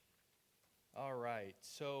All right.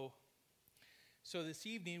 So this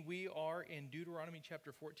evening we are in Deuteronomy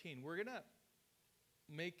chapter 14. We're going to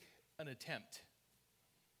make an attempt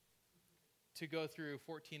to go through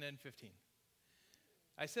 14 and 15.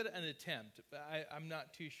 I said an attempt. I'm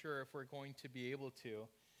not too sure if we're going to be able to,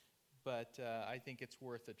 but I think it's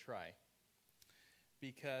worth a try.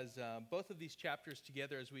 Because both of these chapters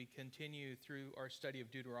together, as we continue through our study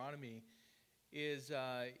of Deuteronomy, is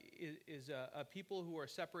a people who are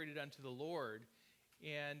separated unto the Lord,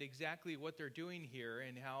 and exactly what they're doing here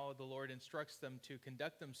and how the Lord instructs them to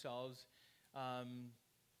conduct themselves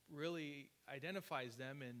really identifies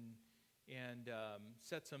them and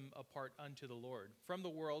sets them apart unto the Lord, from the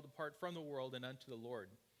world, apart from the world and unto the Lord.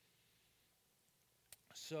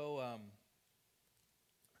 So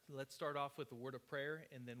let's start off with a word of prayer,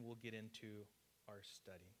 and then we'll get into our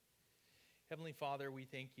study. Heavenly Father, we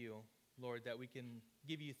thank you, Lord, that we can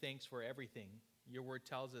give you thanks for everything. Your word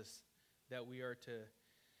tells us that we are to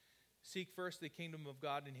seek first the kingdom of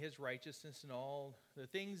God and his righteousness, and all the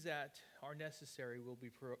things that are necessary will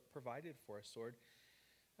be provided for us, Lord.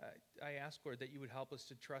 I ask, Lord, that you would help us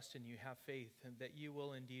to trust in you, have faith, and that you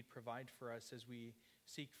will indeed provide for us as we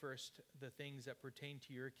seek first the things that pertain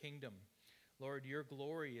to your kingdom. Lord, your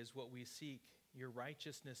glory is what we seek, your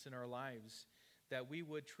righteousness in our lives, that we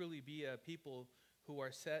would truly be a people who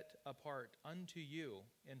are set apart unto you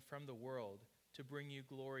and from the world to bring you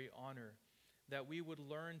glory, honor, that we would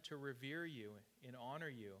learn to revere you and honor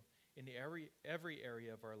you in every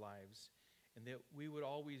area of our lives, and that we would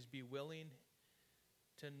always be willing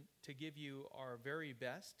to give you our very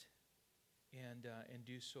best and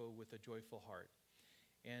do so with a joyful heart.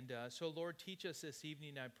 And so, Lord, teach us this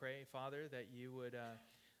evening, I pray, Father, that you would,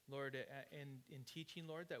 Lord, in teaching,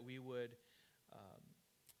 Lord, that we would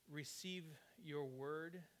receive your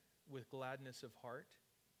word with gladness of heart,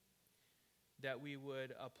 that we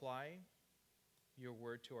would apply your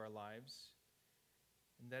word to our lives,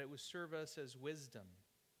 and that it would serve us as wisdom,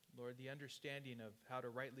 Lord, the understanding of how to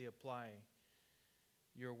rightly apply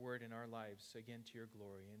your word in our lives, again, to your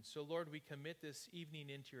glory. And so, Lord, we commit this evening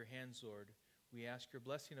into your hands, Lord. We ask your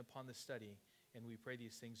blessing upon the study, and we pray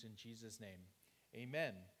these things in Jesus' name.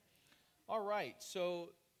 Amen. All right, so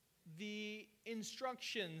the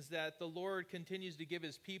instructions that the Lord continues to give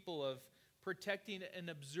his people of protecting and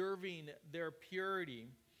observing their purity,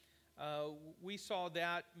 we saw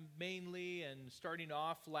that mainly and starting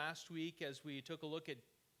off last week as we took a look at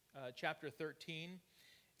chapter 13.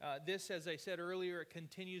 This, as I said earlier, it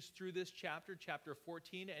continues through this chapter, chapter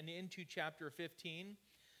 14, and into chapter 15.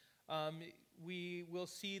 We will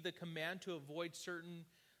see the command to avoid certain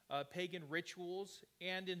pagan rituals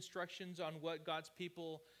and instructions on what God's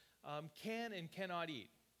people can and cannot eat.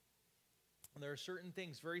 And there are certain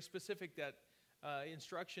things, very specific, that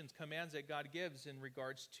instructions, commands that God gives in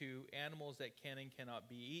regards to animals that can and cannot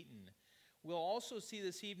be eaten. We'll also see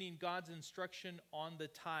this evening God's instruction on the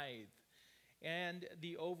tithe and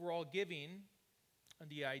the overall giving,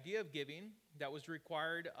 the idea of giving that was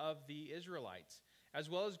required of the Israelites, as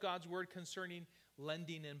well as God's word concerning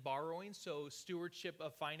lending and borrowing, so stewardship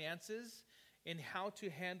of finances, and how to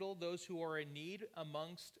handle those who are in need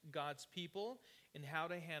amongst God's people, and how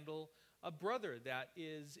to handle a brother that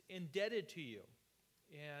is indebted to you.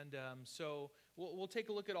 And so we'll take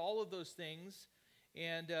a look at all of those things.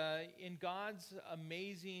 And in God's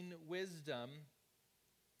amazing wisdom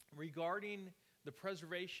regarding the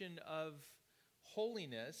preservation of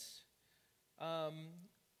holiness, I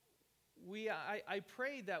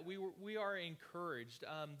pray that we are encouraged.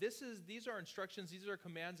 These are instructions, these are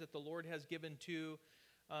commands that the Lord has given to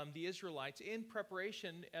the Israelites in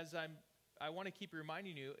preparation, as I want to keep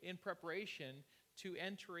reminding you, in preparation to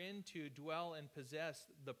enter into, dwell, and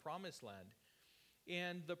possess the promised land.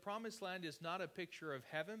 And the promised land is not a picture of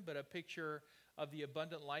heaven, but a picture of the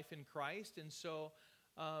abundant life in Christ. And so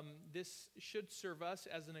this should serve us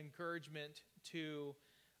as an encouragement to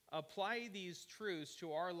apply these truths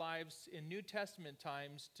to our lives in New Testament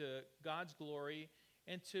times to God's glory,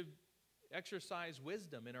 and to exercise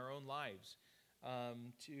wisdom in our own lives,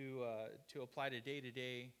 to apply to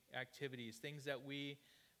day-to-day activities, things that we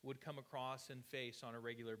would come across and face on a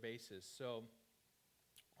regular basis. So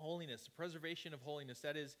holiness, the preservation of holiness,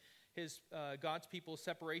 that is God's people's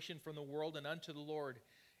separation from the world and unto the Lord.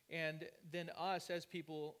 And then us as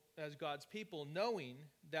God's people, knowing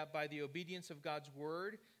that by the obedience of God's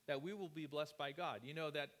word, that we will be blessed by God. You know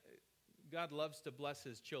that God loves to bless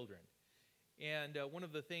his children. And one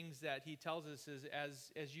of the things that he tells us is,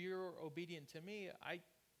 as you're obedient to me,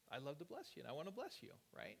 I love to bless you, and I want to bless you,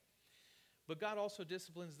 right? But God also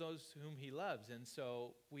disciplines those whom he loves, and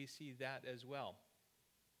so we see that as well.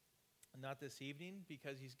 Not this evening,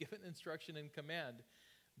 because he's given instruction and command,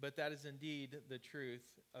 but that is indeed the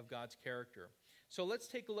truth of God's character. So let's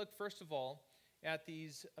take a look, first of all, at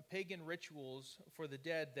these pagan rituals for the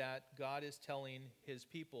dead that God is telling his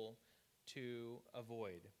people to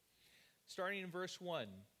avoid. Starting in verse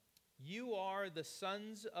 1, "You are the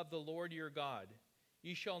sons of the Lord your God.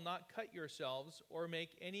 You shall not cut yourselves or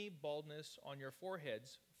make any baldness on your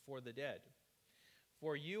foreheads for the dead.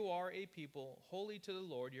 For you are a people holy to the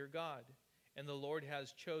Lord your God, and the Lord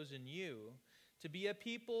has chosen you to be a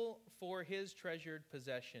people for his treasured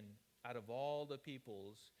possession out of all the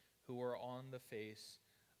peoples who are on the face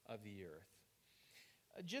of the earth."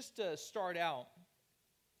 Just to start out,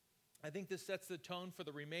 I think this sets the tone for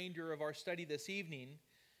the remainder of our study this evening.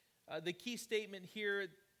 The key statement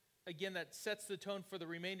here, again, that sets the tone for the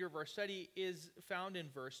remainder of our study is found in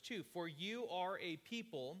verse 2. "For you are a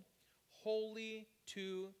people holy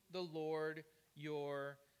to the Lord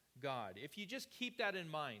your God." If you just keep that in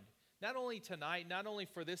mind, not only tonight, not only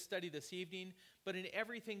for this study this evening, but in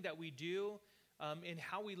everything that we do, in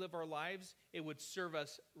how we live our lives, it would serve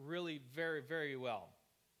us really very, very well.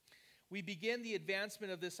 We begin the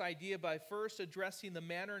advancement of this idea by first addressing the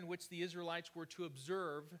manner in which the Israelites were to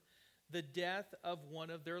observe the death of one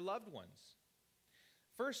of their loved ones.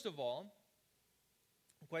 First of all,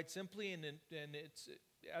 quite simply, and it's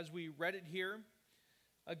as we read it here,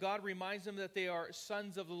 God reminds them that they are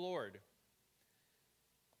sons of the Lord.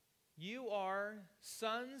 You are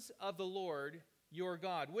sons of the Lord your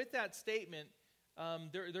God. With that statement,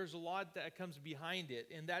 there's a lot that comes behind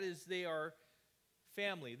it, and that is they are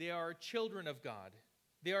family. They are children of God.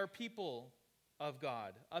 They are people of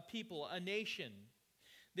God, a people, a nation.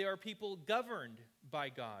 They are people governed by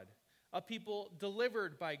God, a people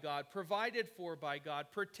delivered by God, provided for by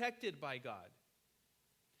God, protected by God.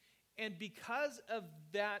 And because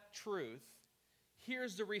of that truth,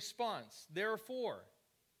 here's the response. Therefore,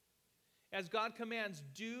 as God commands,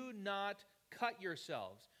 do not cut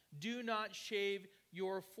yourselves. Do not shave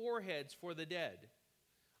your foreheads for the dead.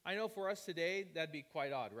 I know for us today, that'd be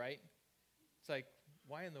quite odd, right? It's like,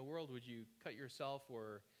 why in the world would you cut yourself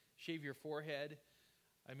or shave your forehead?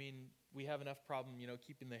 I mean, we have enough problem,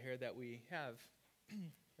 keeping the hair that we have,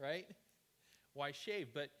 right? Why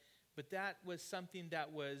shave? But that was something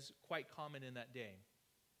that was quite common in that day.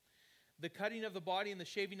 The cutting of the body and the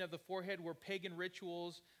shaving of the forehead were pagan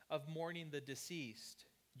rituals of mourning the deceased.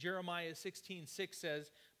 Jeremiah 16:6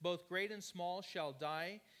 says, "Both great and small shall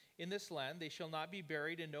die in this land. They shall not be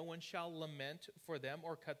buried, and no one shall lament for them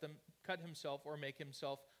or cut himself or make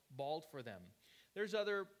himself bald for them." There's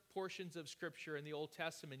other portions of Scripture in the Old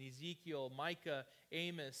Testament, Ezekiel, Micah,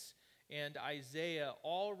 Amos, and Isaiah,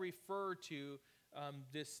 all refer to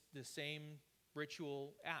the same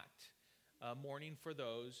ritual act, mourning for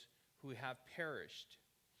those who have perished.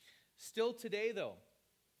 Still today, though,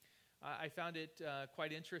 I found it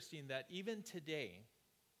quite interesting that even today,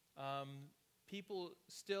 people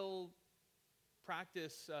still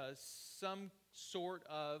practice some sort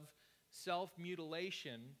of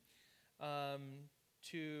self-mutilation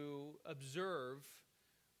to observe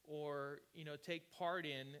or take part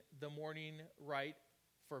in the mourning rite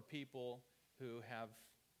for people who have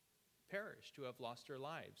perished, who have lost their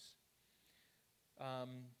lives.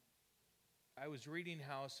 I was reading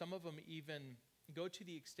how some of them even go to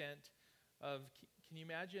the extent of, can you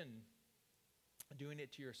imagine doing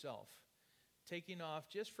it to yourself? Taking off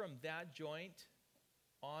just from that joint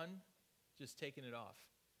on, just taking it off.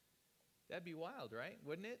 That'd be wild, right?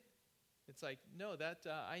 Wouldn't it? It's like, no,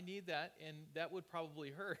 I need that, and that would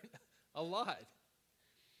probably hurt a lot.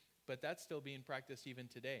 But that's still being practiced even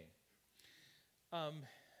today.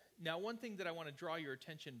 Now, one thing that I want to draw your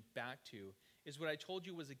attention back to is what I told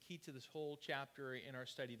you was a key to this whole chapter in our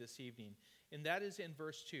study this evening, and that is in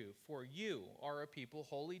verse 2. "For you are a people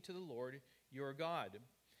holy to the Lord your God."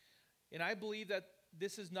 And I believe that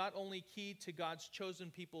this is not only key to God's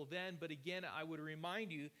chosen people then, but again, I would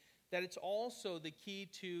remind you that it's also the key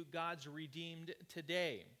to God's redeemed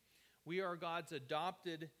today. We are God's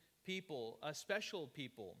adopted people, a special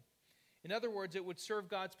people. In other words, it would serve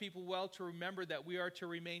God's people well to remember that we are to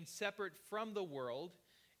remain separate from the world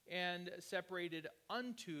and separated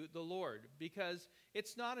unto the Lord, because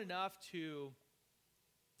it's not enough to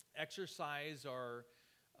exercise our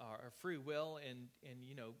free will and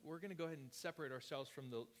we're going to go ahead and separate ourselves from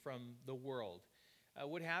the world.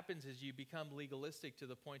 What happens is you become legalistic to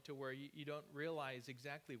the point to where you don't realize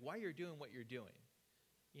exactly why you're doing what you're doing.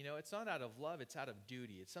 It's not out of love, it's out of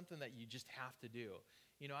duty. It's something that you just have to do.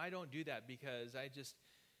 I don't do that because I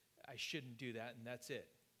shouldn't do that, and that's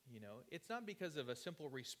it. It's not because of a simple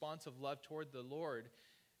response of love toward the Lord,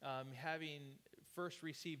 having first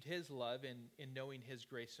received his love in knowing his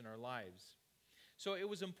grace in our lives. So it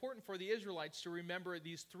was important for the Israelites to remember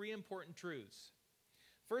these three important truths.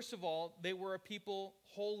 First of all, they were a people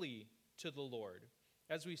holy to the Lord,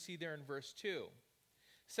 as we see there in verse 2.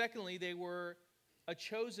 Secondly, they were a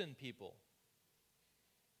chosen people.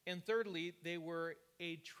 And thirdly, they were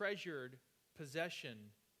a treasured possession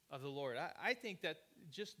of the Lord. I think that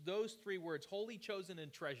just those three words, holy, chosen,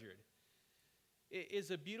 and treasured,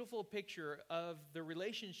 is a beautiful picture of the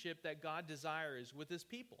relationship that God desires with his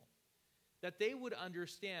people. That they would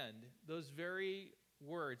understand those very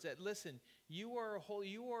words, that listen, you are holy,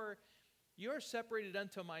 you are separated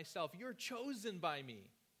unto myself, you're chosen by me,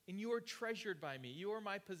 and you are treasured by me. You are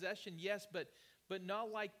my possession, yes, but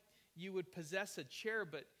not like you would possess a chair,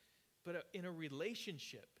 but in a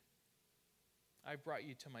relationship. I brought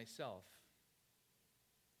you to myself.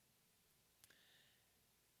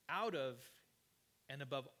 Out of and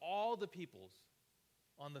above all the peoples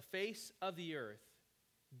on the face of the earth,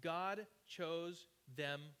 God chose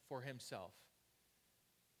them for himself.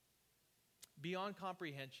 Beyond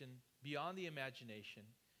comprehension, beyond the imagination,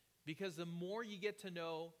 because the more you get to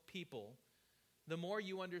know people, the more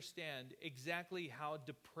you understand exactly how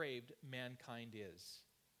depraved mankind is.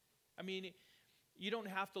 I mean, you don't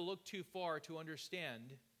have to look too far to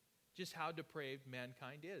understand just how depraved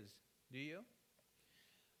mankind is, do you?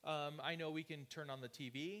 I know we can turn on the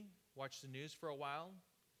TV, watch the news for a while,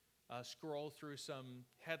 scroll through some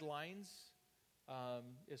headlines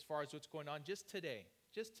as far as what's going on just today.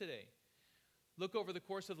 Look over the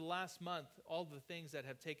course of the last month, all the things that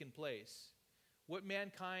have taken place. What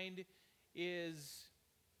mankind is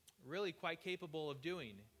really quite capable of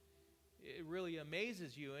doing. It really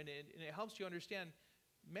amazes you, and it helps you understand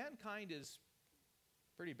mankind is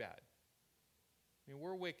pretty bad. I mean,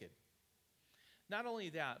 we're wicked. Not only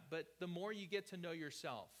that, but the more you get to know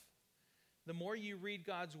yourself, the more you read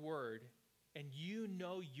God's word, and you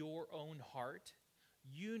know your own heart,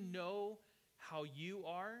 you know how you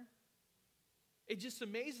are, it just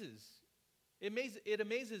amazes. It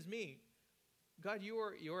amazes me. God,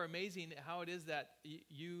 you're amazing how it is that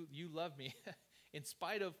you love me in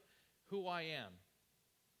spite of who I am.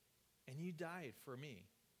 And you died for me.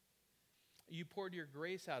 You poured your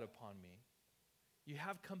grace out upon me. You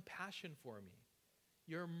have compassion for me.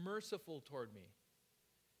 You're merciful toward me.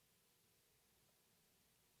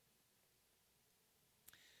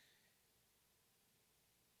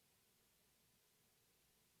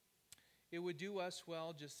 It would do us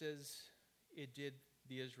well, just as it did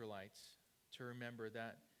the Israelites, to remember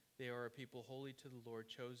that they are a people holy to the Lord,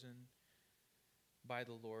 chosen by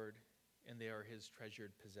the Lord, and they are his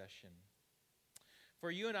treasured possession. For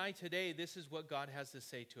you and I today, this is what God has to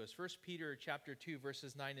say to us. 1 Peter chapter 2,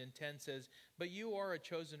 verses 9 and 10 says, "But you are a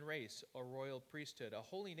chosen race, a royal priesthood, a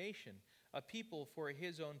holy nation, a people for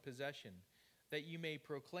his own possession, that you may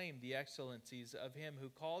proclaim the excellencies of him who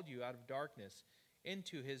called you out of darkness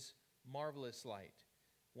into his marvelous light.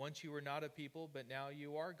 Once you were not a people, but now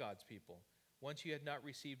you are God's people. Once you had not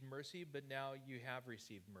received mercy, but now you have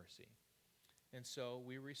received mercy." And so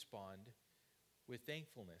we respond with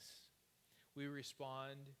thankfulness. We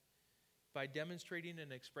respond by demonstrating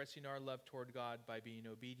and expressing our love toward God by being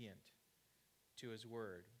obedient to his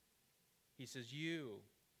word. He says, "You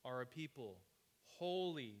are a people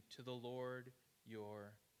holy to the Lord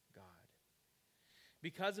your God."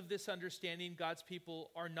 Because of this understanding, God's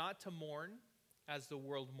people are not to mourn as the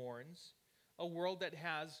world mourns, a world that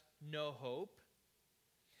has no hope.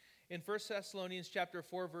 In 1 Thessalonians chapter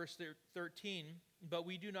 4, verse 13, "But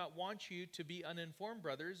we do not want you to be uninformed,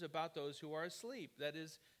 brothers, about those who are asleep," that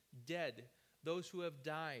is, dead, those who have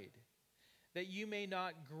died, "that you may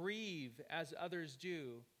not grieve as others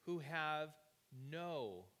do, who have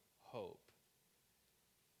no hope."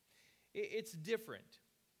 It's different.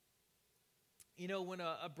 You know, when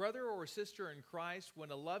a brother or a sister in Christ, when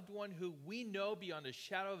a loved one who we know beyond a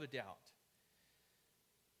shadow of a doubt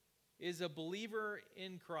is a believer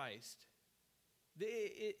in Christ,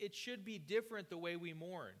 it should be different the way we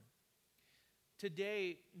mourn.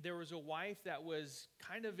 Today, there was a wife that was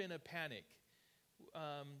kind of in a panic.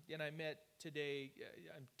 And I met today,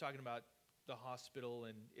 I'm talking about the hospital,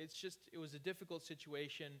 and it was a difficult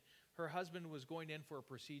situation. Her husband was going in for a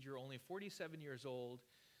procedure, only 47 years old,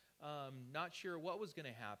 not sure what was going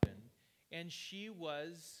to happen. And she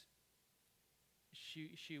was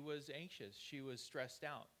anxious. She was stressed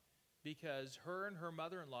out because her and her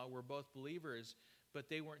mother-in-law were both believers, but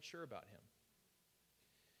they weren't sure about him.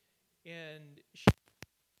 And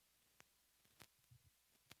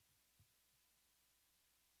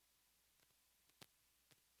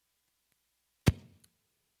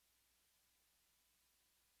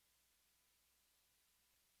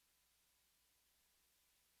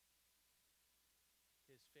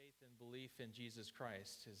faith and belief in Jesus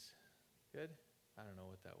Christ is good. I don't know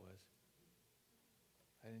what that was.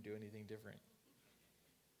 I didn't do anything different.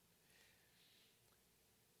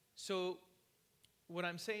 So what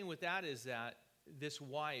I'm saying with that is that this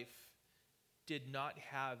wife did not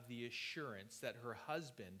have the assurance that her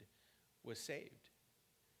husband was saved.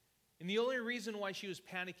 And the only reason why she was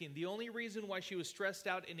panicking, the only reason why she was stressed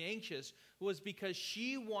out and anxious was because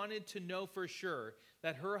she wanted to know for sure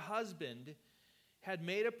that her husband had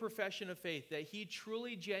made a profession of faith, that he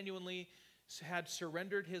truly, genuinely had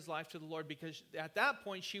surrendered his life to the Lord, because at that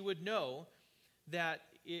point she would know that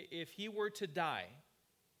if he were to die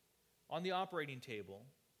on the operating table,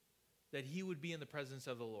 that he would be in the presence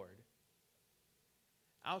of the Lord.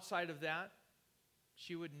 Outside of that,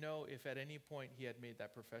 she would know if at any point he had made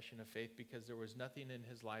that profession of faith, because there was nothing in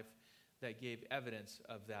his life that gave evidence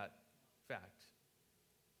of that fact.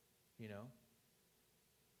 You know?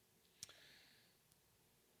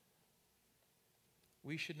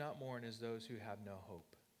 We should not mourn as those who have no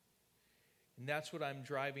hope. And that's what I'm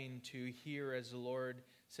driving to here, as the Lord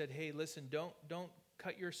said, hey, listen, don't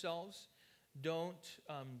cut yourselves. Don't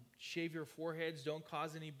shave your foreheads. Don't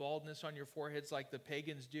cause any baldness on your foreheads like the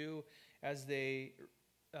pagans do as they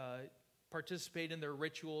participate in their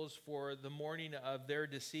rituals for the mourning of their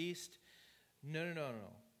deceased. No.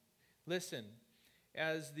 Listen,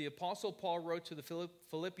 as the Apostle Paul wrote to the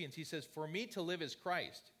Philippians, he says, for me to live is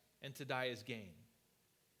Christ, and to die is gain.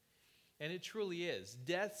 And it truly is.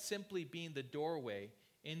 Death simply being the doorway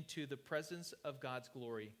into the presence of God's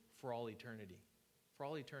glory for all eternity. For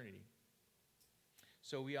all eternity.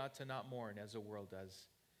 So we ought to not mourn as the world does,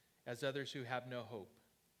 as others who have no hope.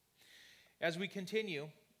 As we continue,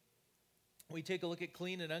 we take a look at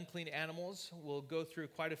clean and unclean animals. We'll go through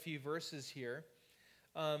quite a few verses here.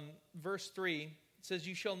 Verse 3 says,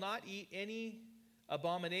 you shall not eat any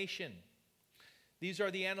abomination. These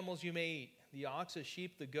are the animals you may eat: the ox, the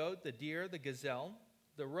sheep, the goat, the deer, the gazelle,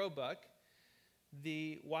 the roebuck,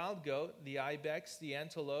 the wild goat, the ibex, the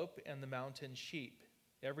antelope, and the mountain sheep.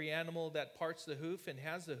 Every animal that parts the hoof and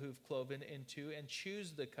has the hoof cloven in two and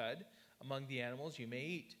chews the cud among the animals you may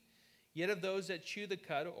eat. Yet of those that chew the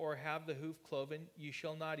cud or have the hoof cloven, you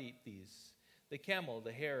shall not eat these: the camel,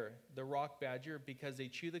 the hare, the rock badger, because they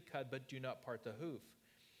chew the cud but do not part the hoof,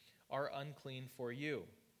 are unclean for you.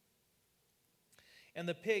 And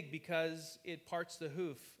the pig, because it parts the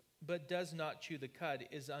hoof but does not chew the cud,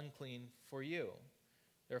 is unclean for you.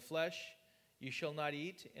 Their flesh you shall not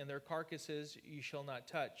eat, and their carcasses you shall not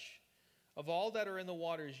touch. Of all that are in the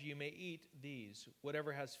waters you may eat these.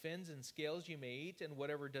 Whatever has fins and scales you may eat, and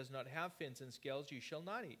whatever does not have fins and scales you shall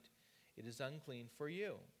not eat. It is unclean for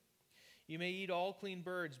you. You may eat all clean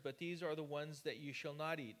birds, but these are the ones that you shall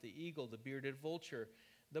not eat: the eagle, the bearded vulture,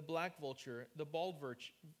 the black vulture, the bald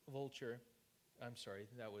vulture. I'm sorry,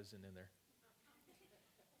 that wasn't in there.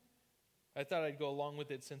 I thought I'd go along with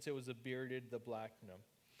it since it was the bearded, the black. No.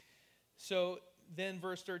 So then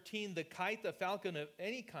verse 13, the kite, the falcon of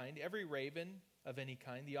any kind, every raven of any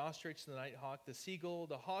kind, the ostrich, the nighthawk, the seagull,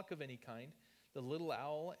 the hawk of any kind, the little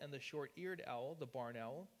owl and the short-eared owl, the barn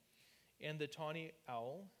owl, and the tawny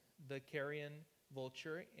owl, the carrion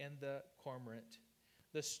vulture, and the cormorant,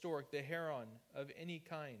 the stork, the heron of any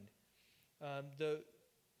kind, the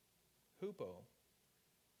hoopoe,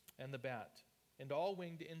 and the bat, and all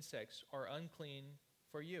winged insects are unclean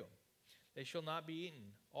for you. They shall not be eaten.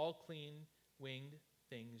 All clean winged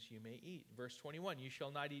things you may eat. Verse 21, you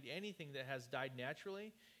shall not eat anything that has died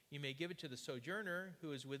naturally. You may give it to the sojourner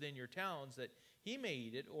who is within your towns, that he may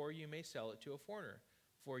eat it, or you may sell it to a foreigner.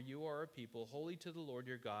 For you are a people holy to the Lord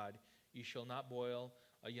your God. You shall not boil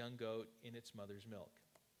a young goat in its mother's milk.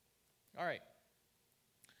 All right.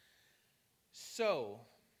 So,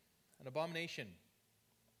 an abomination.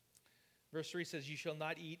 Verse 3 says, you shall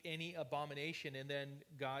not eat any abomination. And then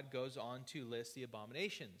God goes on to list the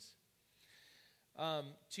abominations.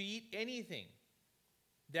 To eat anything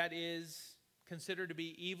that is considered to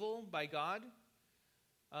be evil by God,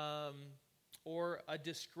 or a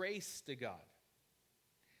disgrace to God.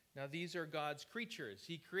 Now, these are God's creatures.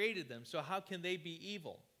 He created them. So how can they be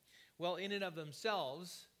evil? Well, in and of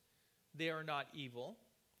themselves, they are not evil.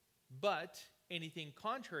 But anything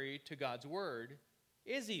contrary to God's word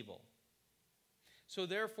is evil. So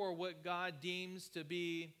therefore, what God deems to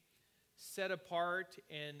be set apart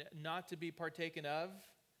and not to be partaken of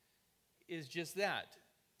is just that: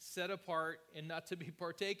 set apart and not to be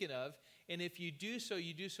partaken of. And if you do so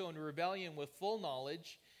in rebellion with full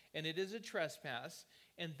knowledge, and it is a trespass,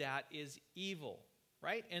 and that is evil,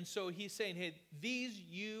 right? And so he's saying, hey, these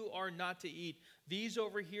you are not to eat. These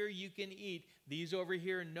over here you can eat. These over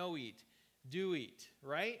here no eat. Do eat,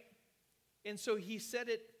 right? And so he said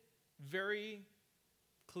it very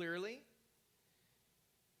clearly,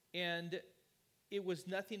 and it was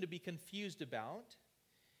nothing to be confused about.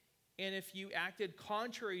 And if you acted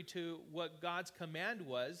contrary to what God's command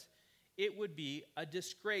was, it would be a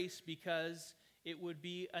disgrace, because it would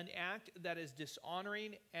be an act that is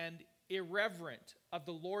dishonoring and irreverent of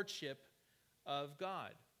the lordship of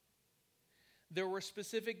God. There were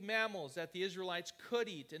specific mammals that the Israelites could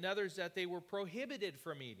eat and others that they were prohibited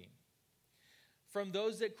from eating. From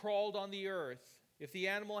those that crawled on the earth, if the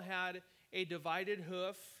animal had a divided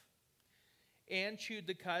hoof and chewed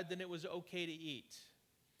the cud, then it was okay to eat.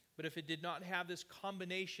 But if it did not have this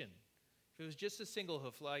combination, if it was just a single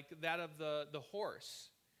hoof, like that of the horse,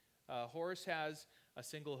 horse has a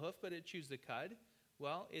single hoof, but it chews the cud,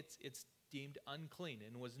 well, it's deemed unclean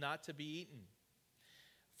and was not to be eaten.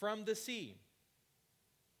 From the sea,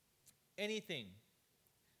 anything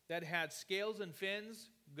that had scales and fins,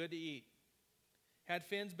 good to eat. Had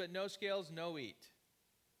fins but no scales, no eat.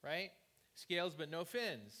 Right? Scales but no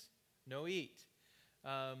fins, no eat.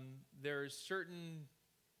 There's certain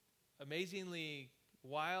amazingly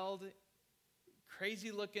wild,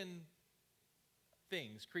 crazy-looking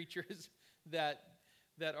things, creatures that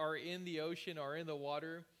are in the ocean or in the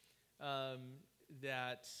water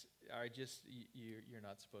that are just you're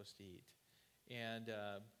not supposed to eat. And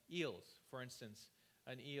eels, for instance,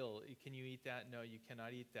 an eel, can you eat that? No, you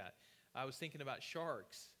cannot eat that. I was thinking about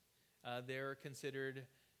sharks. They're considered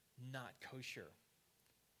not kosher,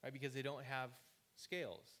 right? Because they don't have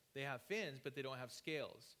scales. They have fins, but they don't have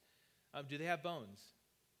scales. Do they have bones?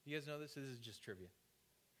 You guys know this? This is just trivia.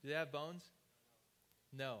 Do they have bones?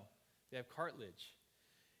 No. They have cartilage.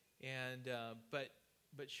 And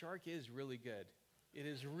but shark is really good. It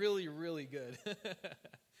is really, really good.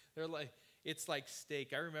 It's like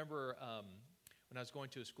steak. I remember when I was going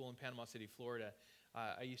to a school in Panama City, Florida,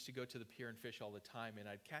 I used to go to the pier and fish all the time, and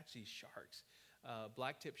I'd catch these sharks,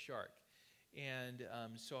 black-tip shark. And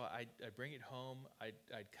so I'd bring it home. I'd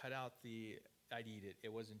cut out I'd eat it.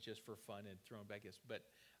 It wasn't just for fun and throw it back. But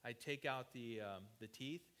I'd take out the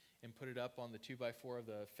teeth and put it up on the 2x4 of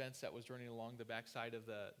the fence that was running along the backside of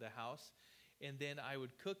the house. And then I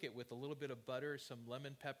would cook it with a little bit of butter, some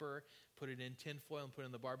lemon pepper, put it in tin foil and put it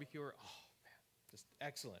in the barbecue. Oh, man, just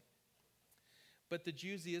excellent. But the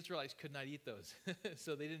Jews, the Israelites, could not eat those.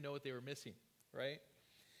 So they didn't know what they were missing, right?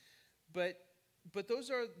 But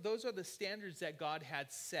those are the standards that God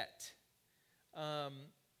had set.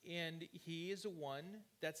 And he is the one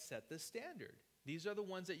that set the standard. These are the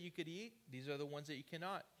ones that you could eat. These are the ones that you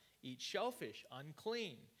cannot eat. Shellfish,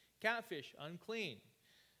 unclean. Catfish, unclean.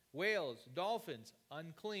 Whales, dolphins,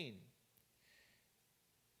 unclean.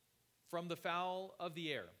 From the fowl of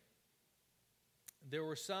the air. There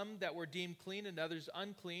were some that were deemed clean and others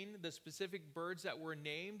unclean. The specific birds that were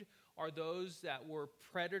named are those that were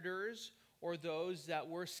predators or those that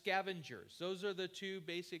were scavengers. Those are the two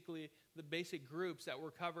the basic groups that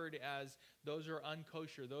were covered as those are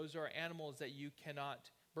unkosher. Those are animals that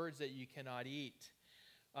birds that you cannot eat.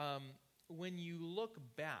 When you look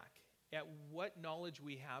back at what knowledge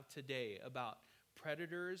we have today about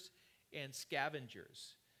predators and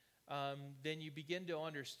scavengers, then you begin to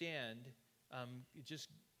understand just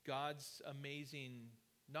God's amazing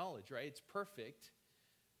knowledge, right? It's perfect.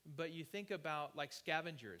 But you think about like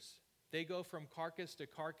scavengers. They go from carcass to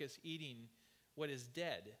carcass eating what is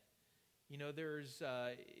dead. You know, there's,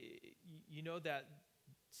 that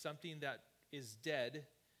something that is dead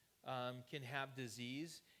can have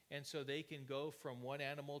disease. And so they can go from one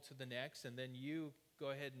animal to the next, and then you go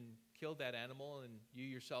ahead and kill that animal, and you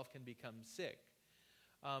yourself can become sick.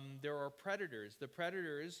 There are predators. The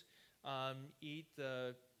predators eat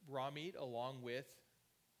the raw meat along with,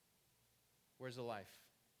 where's the life?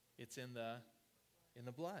 It's in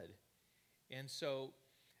the blood. And so,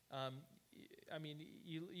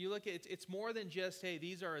 you look at it's more than just, hey,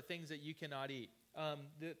 these are things that you cannot eat.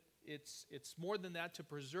 It's more than that, to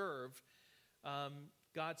preserve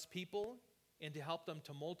God's people and to help them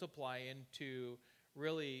to multiply and to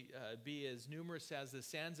really be as numerous as the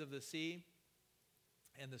sands of the sea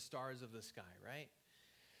and the stars of the sky, right?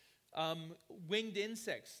 Winged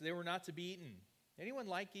insects, they were not to be eaten. Anyone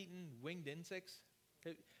like eating winged insects?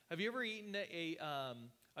 Have you ever eaten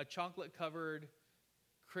a chocolate-covered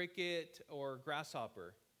cricket or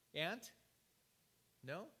grasshopper? Ant?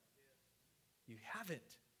 No? You haven't?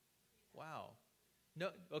 Wow. No.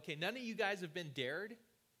 Okay, none of you guys have been dared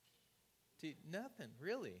to nothing,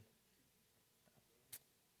 really.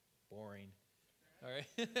 Boring. All right.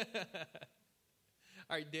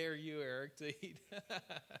 All right, dare you, Eric, to eat.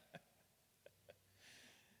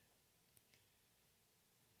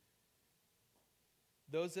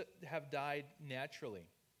 those that have died naturally.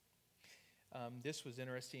 This was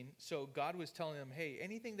interesting. So God was telling them, hey,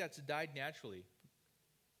 anything that's died naturally,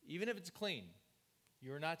 even if it's clean,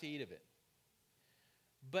 you're not to eat of it.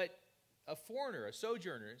 But a foreigner, a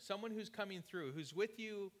sojourner, someone who's coming through, who's with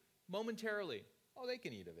you momentarily, oh, they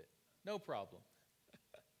can eat of it. No problem.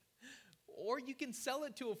 Or you can sell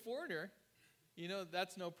it to a foreigner.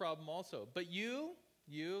 That's no problem also. But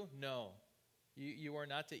no. You are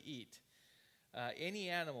not to eat any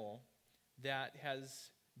animal that has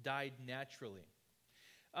died naturally.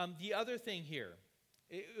 The other thing here,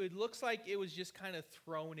 it looks like it was just kind of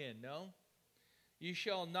thrown in, no? You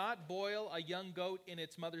shall not boil a young goat in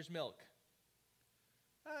its mother's milk.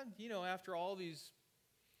 After all these,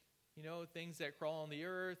 things that crawl on the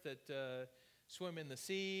earth, that swim in the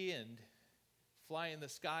sea and fly in the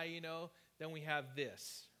sky, then we have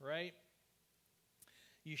this, right?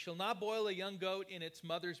 You shall not boil a young goat in its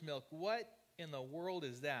mother's milk. What in the world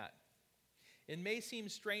is that? It may seem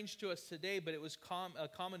strange to us today, but it was a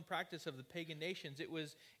common practice of the pagan nations. It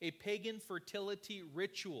was a pagan fertility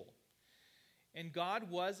ritual. And God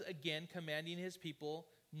was again commanding his people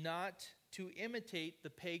not to imitate the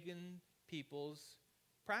pagan people's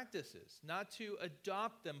practices, not to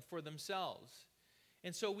adopt them for themselves.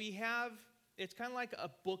 And so it's kind of like a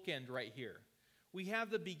bookend right here. We have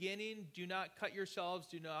the beginning, do not cut yourselves,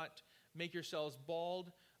 do not make yourselves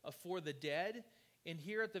bald for the dead. And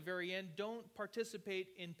here at the very end, don't participate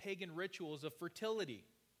in pagan rituals of fertility,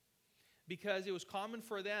 because it was common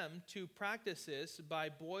for them to practice this by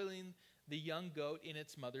boiling the young goat in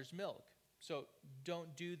its mother's milk. So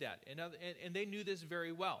don't do that. And they knew this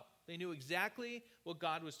very well. They knew exactly what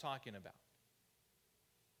God was talking about.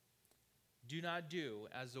 Do not do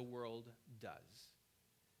as the world does.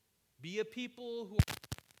 Be a people who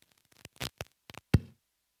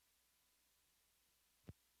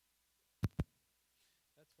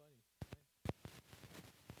That's funny.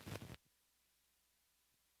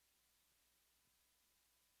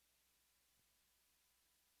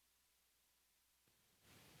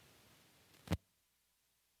 You guys see something move? All right.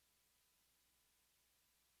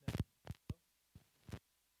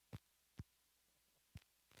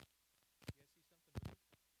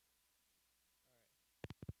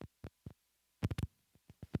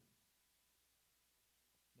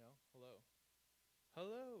 No? Hello?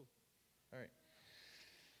 Hello? All right.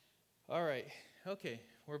 All right. Okay,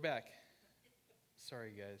 we're back.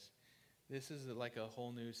 Sorry, guys. This is like a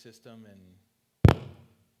whole new system, and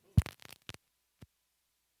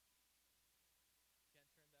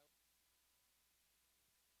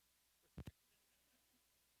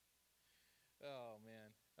oh, man.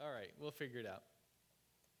 All right, we'll figure it out.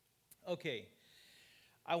 Okay,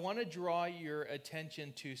 I want to draw your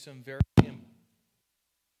attention to some very important.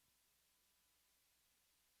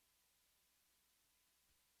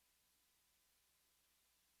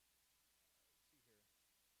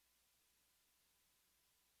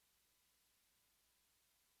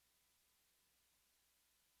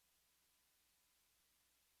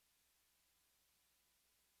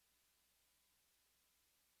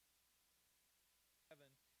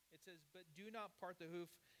 It says, but do not part the hoof.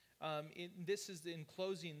 This is in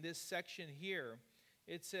closing this section here.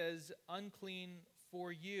 It says, unclean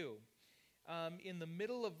for you. In the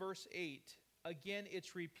middle of verse 8, again,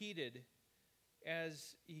 it's repeated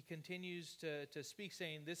as he continues to speak,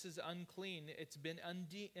 saying, this is unclean. It's been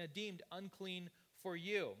deemed unclean for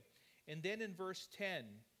you. And then in verse 10,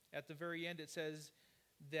 at the very end, it says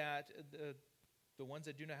that the ones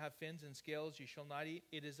that do not have fins and scales you shall not eat.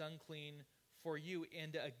 It is unclean for you.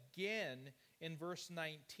 And again in verse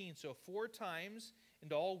 19. So 4 times,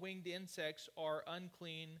 and all winged insects are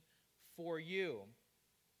unclean for you.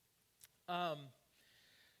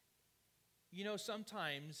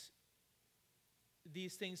 Sometimes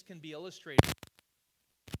these things can be illustrated.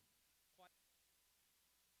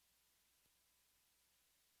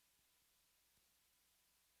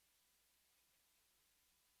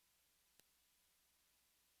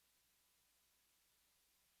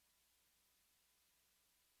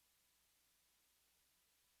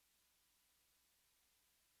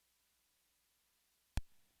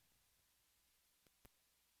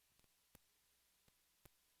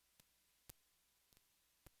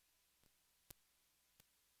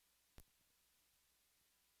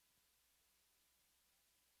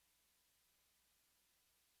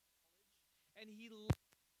 And he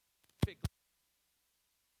perfectly.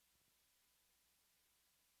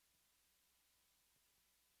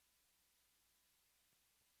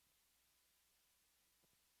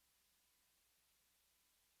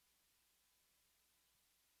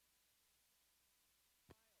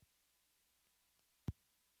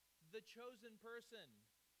 The the chosen person,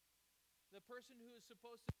 the person who is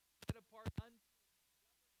supposed to be set apart unto him,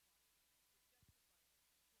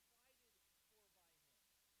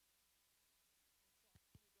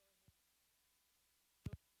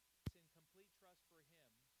 in complete trust for him,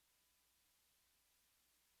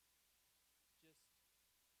 just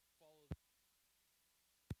follow the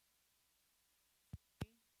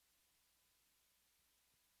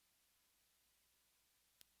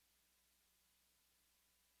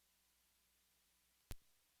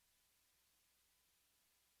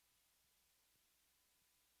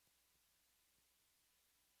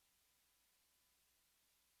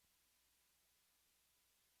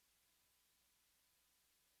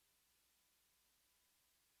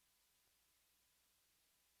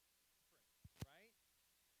right?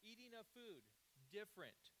 Eating of food,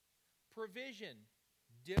 different. Provision,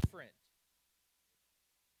 different.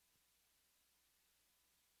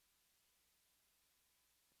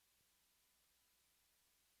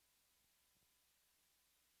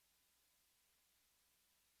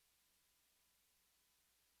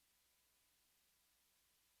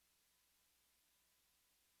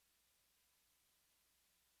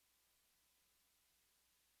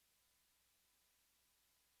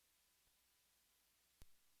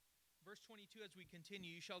 Verse 22, as we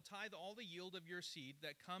continue, you shall tithe all the yield of your seed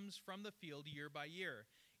that comes from the field year by year,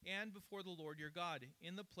 and before the Lord your God,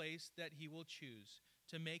 in the place that he will choose,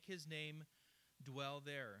 to make his name dwell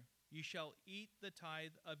there. You shall eat the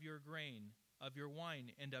tithe of your grain, of your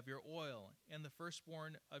wine, and of your oil, and the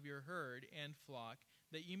firstborn of your herd and flock,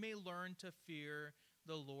 that you may learn to fear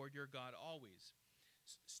the Lord your God always.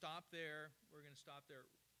 Stop there. We're going to stop there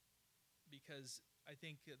because I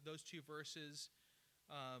think those two verses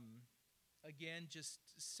again, just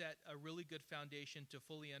set a really good foundation to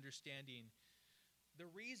fully understanding the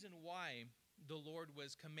reason why the Lord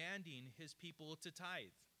was commanding his people to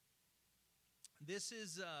tithe. This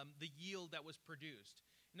is the yield that was produced.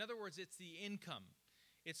 In other words, it's the income.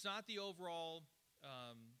 It's not the overall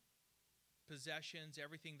possessions,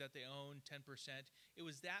 everything that they own, 10%. It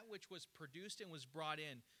was that which was produced and was brought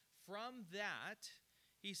in. From that,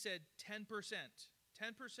 he said 10%.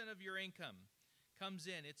 10% of your income comes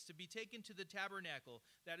in. It's to be taken to the tabernacle.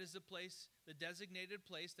 That is the place, the designated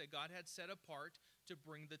place that God had set apart to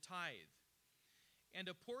bring the tithe. And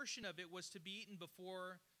a portion of it was to be eaten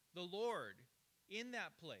before the Lord in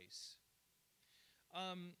that place.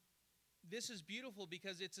 This is beautiful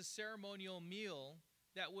because it's a ceremonial meal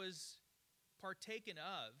that was partaken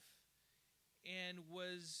of and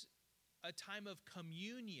was a time of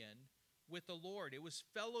communion with the Lord. It was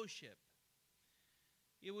fellowship.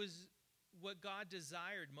 It was what God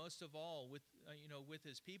desired most of all with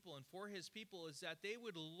his people and for his people, is that they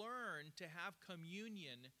would learn to have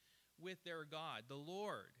communion with their God, the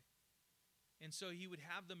Lord. And so he would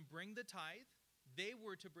have them bring the tithe. They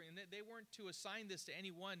weren't to assign this to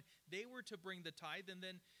anyone. They were to bring the tithe and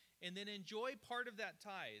then enjoy part of that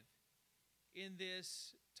tithe in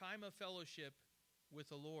this time of fellowship with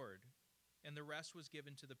the Lord. And the rest was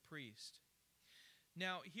given to the priest.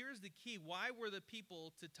 Now, here's the key. Why were the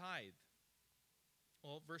people to tithe?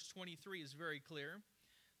 Well, verse 23 is very clear.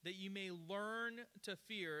 That you may learn to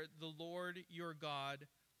fear the Lord your God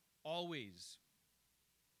always.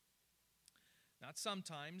 Not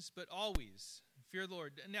sometimes, but always. Fear the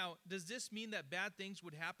Lord. Now, does this mean that bad things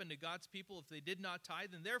would happen to God's people if they did not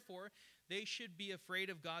tithe, and therefore they should be afraid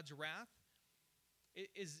of God's wrath?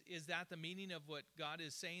 Is that the meaning of what God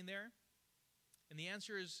is saying there? And the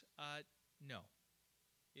answer is no.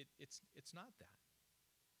 It's not that.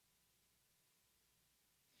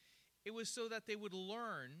 It was so that they would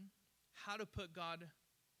learn how to put God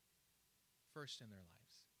first in their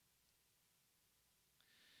lives.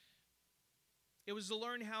 It was to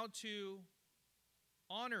learn how to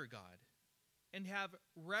honor God and have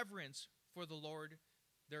reverence for the Lord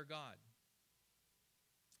their God.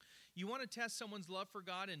 You want to test someone's love for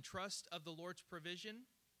God and trust of the Lord's provision?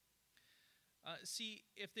 See,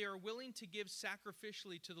 if they are willing to give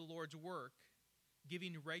sacrificially to the Lord's work,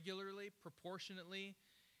 giving regularly, proportionately,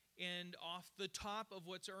 and off the top of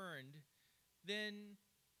what's earned, then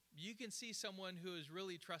you can see someone who is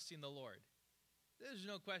really trusting the Lord. There's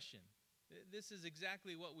no question. This is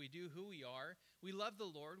exactly what we do, who we are. We love the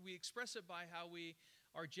Lord. We express it by how we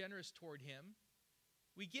are generous toward him.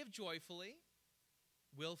 We give joyfully,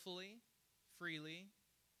 willfully, freely,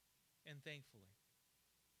 and thankfully.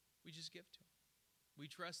 We just give to him. We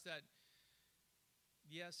trust that,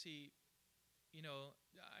 yes, he,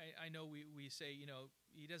 I know we say,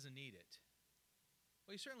 he doesn't need it.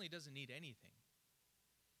 Well, he certainly doesn't need anything.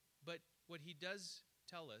 But what he does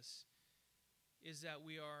tell us is that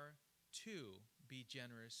we are to be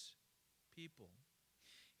generous people.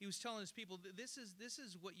 He was telling his people, this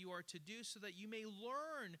is what you are to do so that you may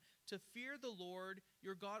learn to fear the Lord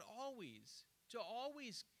your God always, to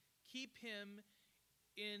always keep him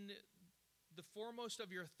in the foremost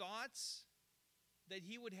of your thoughts, that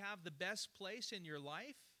he would have the best place in your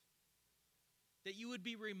life, that you would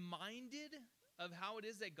be reminded of how it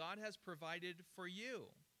is that God has provided for you.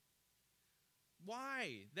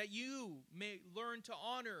 Why? That you may learn to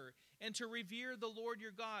honor and to revere the Lord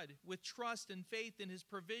your God with trust and faith in his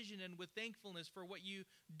provision and with thankfulness for what you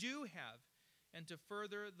do have, and to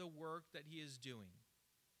further the work that he is doing.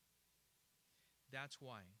 That's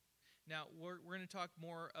why. Now, we're going to talk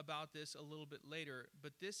more about this a little bit later,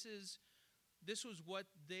 but this was what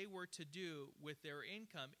they were to do with their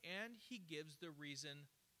income, and he gives the reason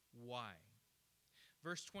why.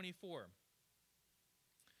 Verse 24.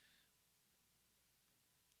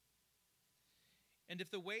 And if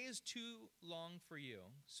the way is too long for you,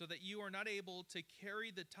 so that you are not able to carry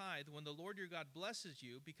the tithe when the Lord your God blesses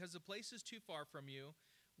you, because the place is too far from you,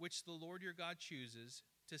 which the Lord your God chooses,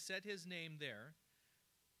 to set his name there,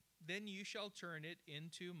 then you shall turn it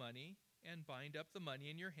into money, and bind up the money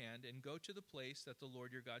in your hand, and go to the place that the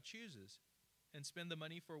Lord your God chooses, and spend the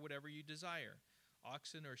money for whatever you desire,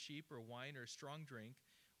 oxen or sheep or wine or strong drink,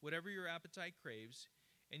 whatever your appetite craves,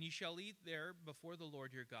 and you shall eat there before the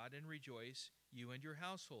Lord your God, and rejoice, you and your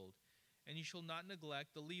household. And you shall not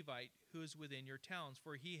neglect the Levite who is within your towns,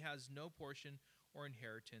 for he has no portion or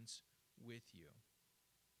inheritance with you.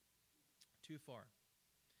 Too far.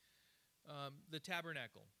 The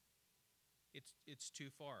tabernacle. It's too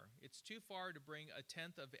far. It's too far to bring a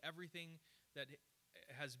tenth of everything that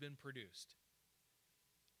has been produced.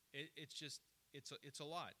 It's a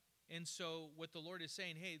lot. And so what the Lord is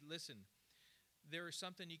saying, hey, listen, there is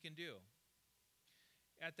something you can do.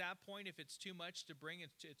 At that point, if it's too much to bring,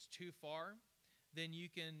 it's too far, then you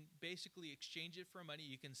can basically exchange it for money.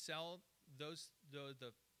 You can sell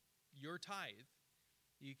your tithe.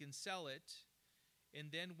 You can sell it,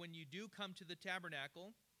 and then when you do come to the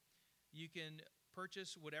tabernacle, you can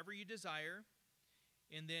purchase whatever you desire,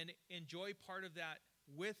 and then enjoy part of that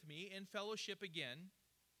with me in fellowship again.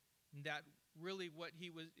 And that really what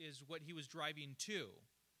he was driving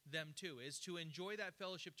them to, is to enjoy that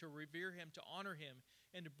fellowship, to revere him, to honor him,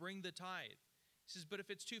 and to bring the tithe. He says, but if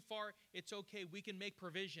it's too far, it's okay. We can make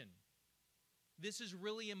provision. This is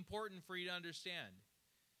really important for you to understand,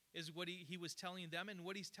 is what he was telling them and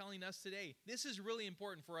what he's telling us today. This is really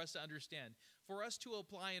important for us to understand, for us to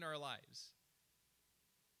apply in our lives.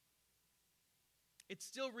 It's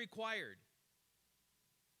still required.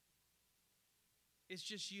 It's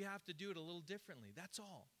just you have to do it a little differently. That's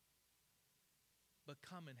all. But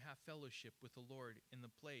come and have fellowship with the Lord in the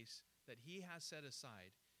place that he has set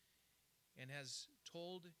aside and has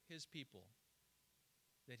told his people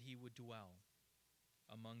that he would dwell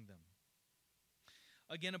among them.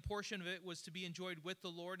 Again, a portion of it was to be enjoyed with the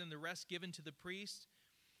Lord, and the rest given to the priest.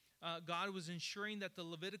 God was ensuring that the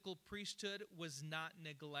Levitical priesthood was not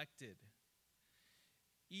neglected.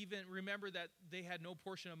 Even remember that they had no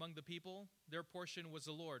portion among the people. Their portion was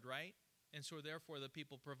the Lord, right? And so therefore the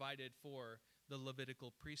people provided for the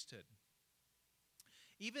Levitical priesthood.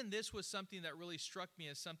 Even this was something that really struck me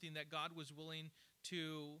as something that God was willing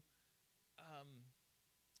to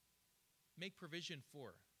make provision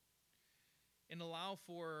for and allow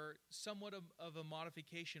for somewhat of a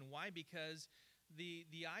modification. Why? Because the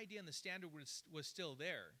idea and the standard was still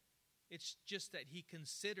there. It's just that he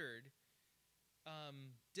considered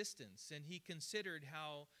distance, and he considered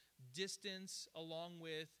how distance along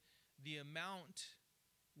with the amount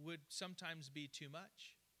would sometimes be too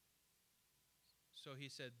much. So he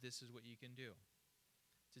said, this is what you can do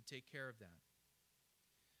to take care of that.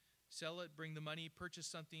 Sell it, bring the money, purchase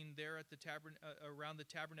something there at the around the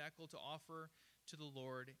tabernacle to offer to the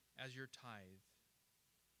Lord as your tithe.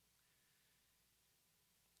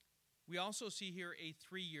 We also see here a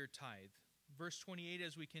 3-year tithe. Verse 28,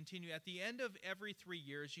 as we continue, at the end of every 3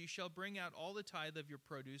 years, you shall bring out all the tithe of your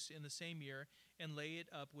produce in the same year and lay it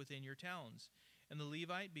up within your towns. And the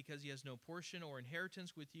Levite, because he has no portion or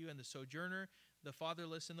inheritance with you, and the sojourner, the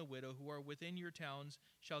fatherless, and the widow, who are within your towns,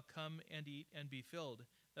 shall come and eat and be filled,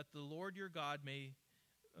 that the Lord your God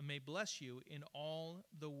may bless you in all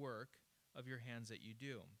the work of your hands that you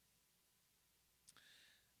do.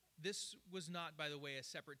 This was not, by the way, a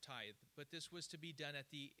separate tithe, but this was to be done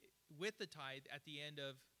with the tithe at the end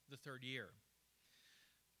of the 3rd year.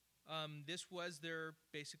 This was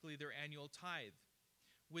basically their annual tithe.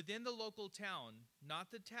 Within the local town, not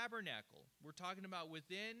the tabernacle, we're talking about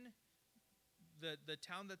within the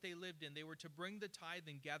town that they lived in, they were to bring the tithe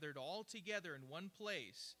and gather it all together in one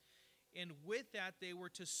place And with that, they were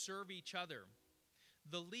to serve each other.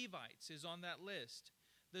 The Levites is on that list.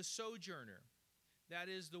 The sojourner, that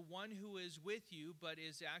is the one who is with you but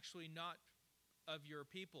is actually not of your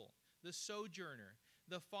people. The sojourner,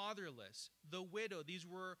 the fatherless, the widow. These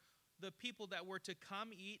were the people that were to come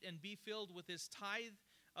eat and be filled with this tithe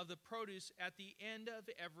of the produce at the end of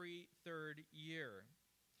every third year.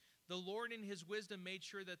 The Lord in his wisdom made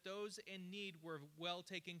sure that those in need were well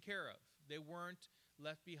taken care of. They weren't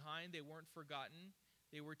left behind. They weren't forgotten.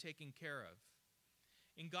 They were taken care of.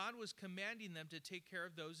 And God was commanding them to take care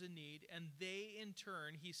of those in need, and they in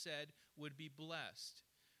turn, he said, would be blessed.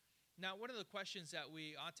 Now, one of the questions that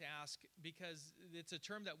we ought to ask, because it's a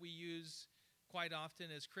term that we use quite often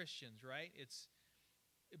as Christians, right? It's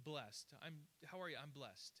blessed. How are you? I'm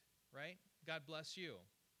blessed, right? God bless you.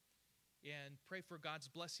 And pray for God's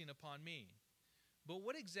blessing upon me. But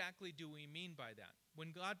what exactly do we mean by that?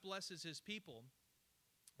 When God blesses his people,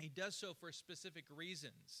 he does so for specific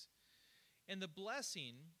reasons. And the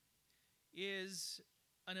blessing is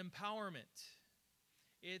an empowerment.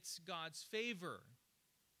 It's God's favor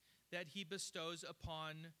that he bestows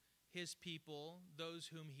upon his people, those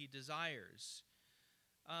whom he desires.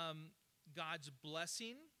 God's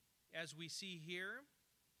blessing, as we see here,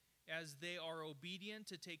 as they are obedient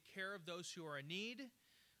to take care of those who are in need,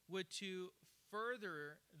 would to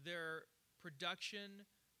further their production,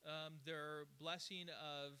 their blessing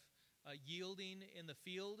of yielding in the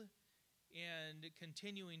field, and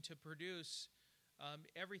continuing to produce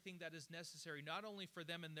everything that is necessary, not only for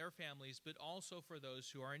them and their families, but also for those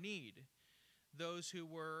who are in need. Those who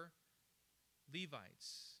were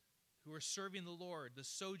Levites, who were serving the Lord, the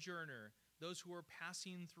sojourner, those who were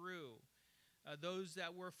passing through, those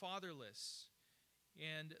that were fatherless,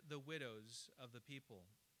 and the widows of the people.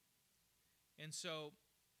 And so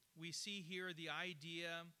we see here the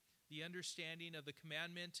idea, the understanding of the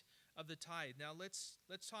commandment of the tithe. Now let's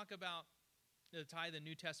talk about the tithe in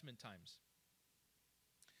New Testament times.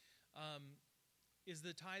 Is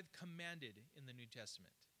the tithe commanded in the New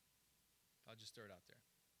Testament? I'll just throw it out there.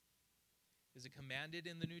 Is it commanded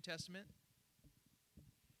in the New Testament?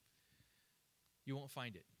 You won't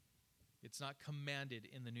find it. It's not commanded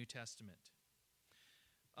in the New Testament.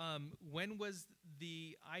 When was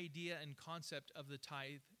the idea and concept of the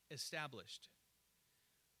tithe established?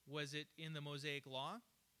 Was it in the Mosaic Law?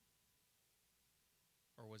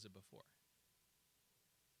 Or was it before?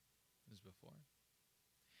 It was before.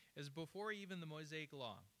 It was before even the Mosaic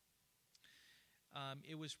Law.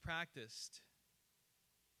 It was practiced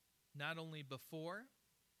not only before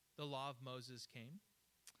the law of Moses came,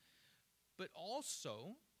 but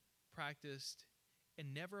also practiced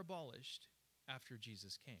and never abolished after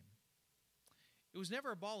Jesus came. It was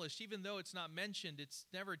never abolished, even though it's not mentioned, it's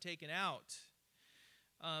never taken out.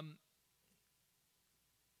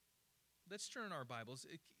 Let's turn our Bibles.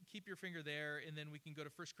 Keep your finger there, and then we can go to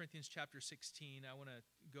 1 Corinthians chapter 16. I want to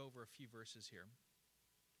go over a few verses here.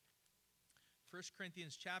 1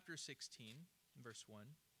 Corinthians chapter 16, verse 1.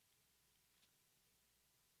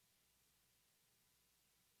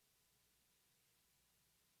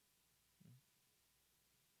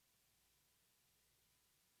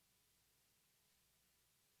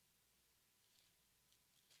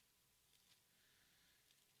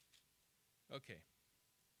 Okay.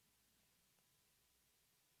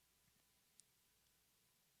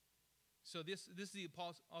 So this is the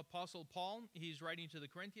Apostle Paul. He's writing to the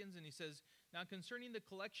Corinthians, and he says, "Now concerning the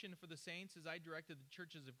collection for the saints, as I directed the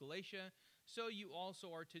churches of Galatia, so you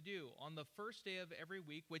also are to do. On the first day of every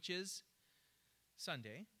week, which is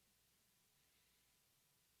Sunday,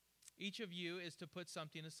 each of you is to put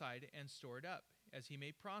something aside and store it up, as he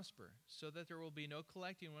may prosper, so that there will be no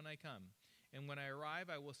collecting when I come. And when I arrive,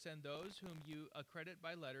 I will send those whom you accredit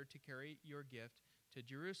by letter to carry your gift to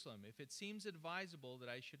Jerusalem. If it seems advisable that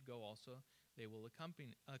I should go also, they will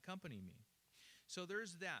accompany me." So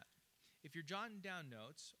there's that. If you're jotting down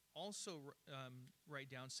notes, also write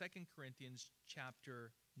down 2 Corinthians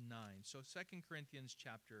chapter 9. So 2 Corinthians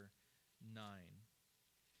chapter 9.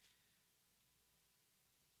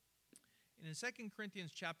 And in 2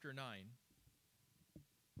 Corinthians chapter 9,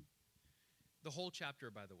 the whole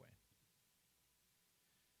chapter, by the way,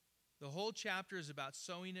 the whole chapter is about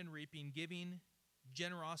sowing and reaping, giving,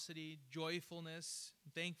 generosity, joyfulness,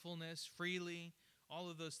 thankfulness, freely. All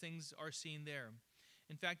of those things are seen there.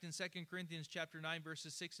 In fact, in 2 Corinthians chapter 9,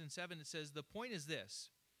 verses 6 and 7, it says, "The point is this: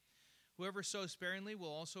 whoever sows sparingly will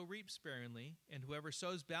also reap sparingly, and whoever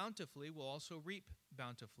sows bountifully will also reap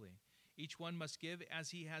bountifully. Each one must give as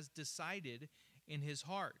he has decided in his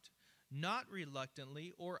heart, not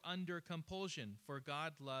reluctantly or under compulsion, for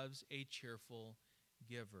God loves a cheerful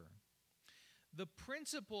giver." The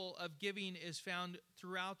principle of giving is found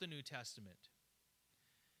throughout the New Testament.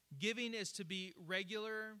 Giving is to be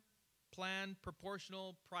regular, planned,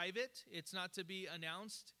 proportional, private. It's not to be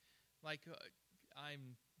announced like,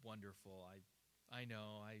 I'm wonderful. I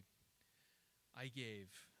know, I gave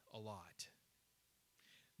a lot.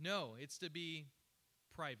 No, it's to be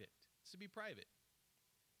private. It's to be private.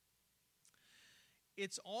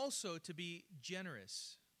 It's also to be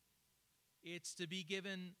generous. It's to be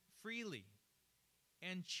given freely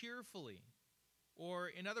and cheerfully. Or,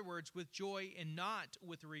 in other words, with joy and not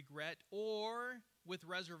with regret or with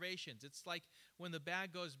reservations. It's like when the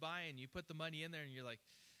bag goes by and you put the money in there and you're like,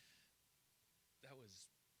 that was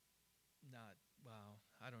not, wow,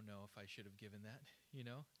 I don't know if I should have given that, you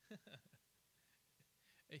know?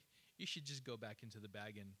 You should just go back into the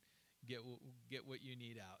bag and get what you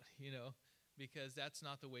need out, you know? Because that's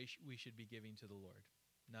not the way we should be giving to the Lord.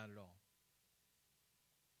 Not at all.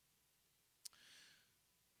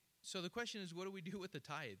 So the question is, what do we do with the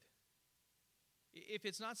tithe? If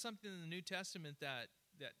it's not something in the New Testament that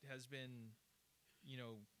has been, you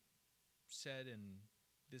know, said, and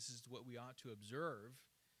this is what we ought to observe,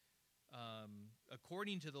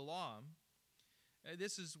 according to the law,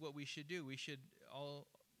 this is what we should do. We should all,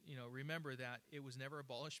 you know, remember that it was never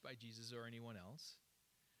abolished by Jesus or anyone else.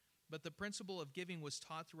 But the principle of giving was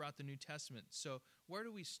taught throughout the New Testament. So where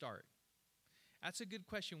do we start? That's a good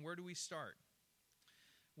question. Where do we start?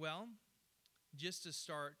 Well, just to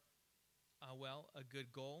start, a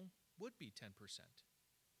good goal would be 10%.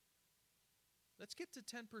 Let's get to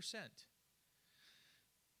 10%.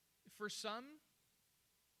 For some,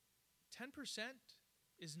 10%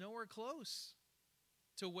 is nowhere close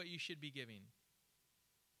to what you should be giving.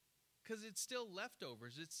 Because it's still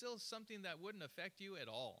leftovers. It's still something that wouldn't affect you at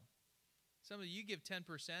all. Some of you give 10%,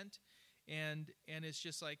 and it's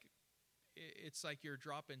just like, it's like you're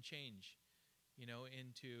dropping change, you know,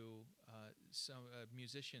 into some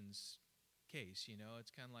musician's case, you know. It's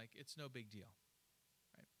kind of like, it's no big deal,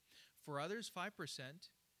 right? For others, 5%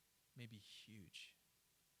 may be huge,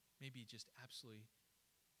 maybe just absolutely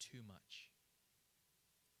too much.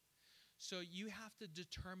 So you have to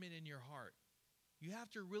determine in your heart. You have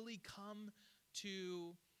to really come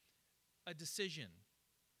to a decision,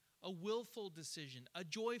 a willful decision, a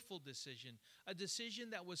joyful decision, a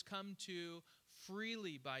decision that was come to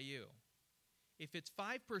freely by you. If it's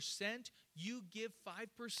 5%, you give 5%.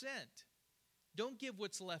 Don't give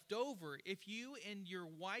what's left over. If you and your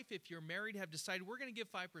wife, if you're married, have decided we're going to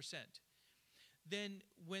give 5%, then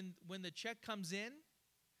when the check comes in,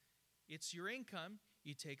 it's your income.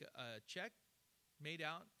 You take a check made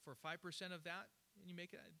out for 5% of that, and you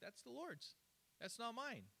make it, that's the Lord's. That's not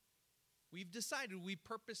mine. We've decided, we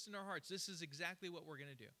purposed in our hearts, this is exactly what we're going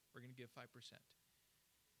to do. We're going to give 5%.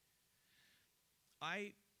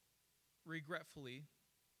 I regretfully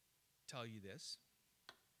tell you this.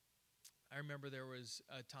 I remember there was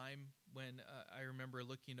a time when I remember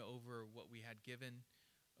looking over what we had given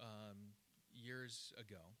years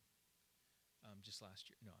ago. Just last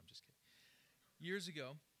year. No, I'm just kidding. Years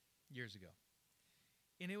ago.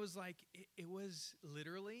 And it was like, it was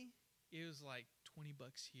literally, it was like $20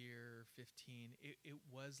 here, 15. It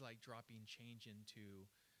was like dropping change into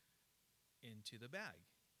the bag,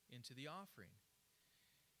 into the offering.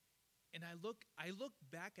 And I look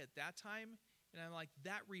back at that time, and I'm like,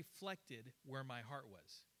 that reflected where my heart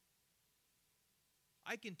was.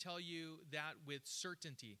 I can tell you that with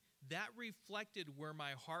certainty. That reflected where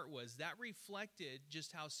my heart was. That reflected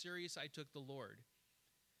just how serious I took the Lord.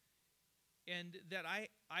 And that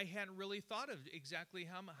I hadn't really thought of exactly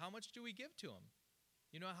how much do we give to Him.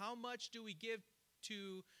 You know, how much do we give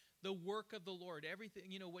to the work of the Lord, everything,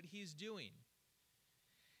 you know, what He's doing.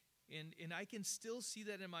 And I can still see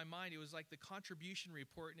that in my mind. It was like the contribution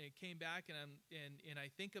report, and it came back, and I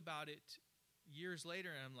think about it years later,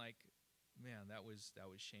 and I'm like, man, that was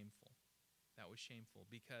shameful. That was shameful,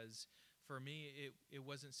 because for me, it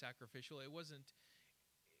wasn't sacrificial. It wasn't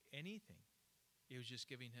anything. It was just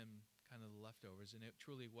giving Him kind of the leftovers, and it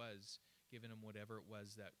truly was giving Him whatever it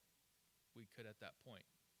was that we could at that point.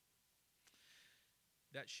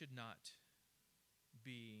 That should not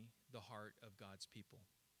be the heart of God's people.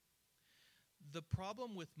 The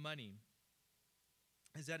problem with money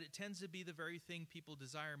is that it tends to be the very thing people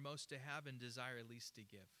desire most to have and desire least to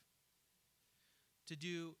give. To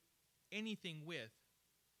do anything with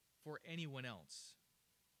for anyone else.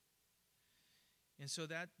 And so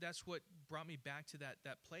that's what brought me back to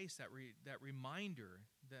that place, that reminder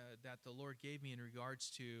that the Lord gave me in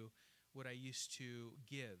regards to what I used to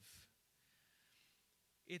give.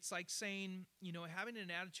 It's like saying, you know, having an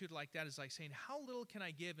attitude like that is like saying, how little can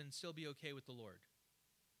I give and still be okay with the Lord?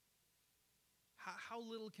 How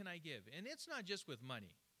little can I give? And it's not just with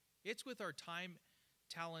money. It's with our time,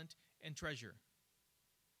 talent, and treasure.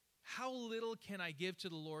 How little can I give to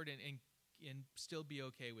the Lord and still be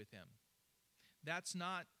okay with him? That's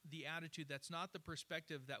not the attitude. That's not the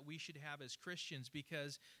perspective that we should have as Christians,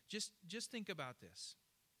 because just think about this,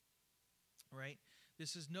 right?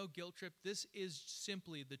 This is no guilt trip. This is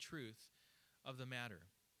simply the truth of the matter.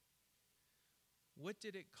 What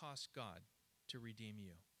did it cost God to redeem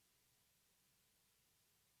you?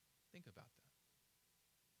 Think about that.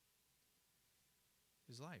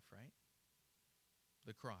 His life, right?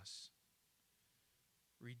 The cross.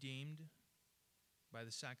 Redeemed by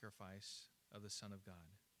the sacrifice of the Son of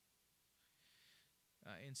God.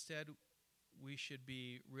 Instead, we should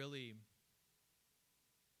be really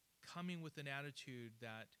coming with an attitude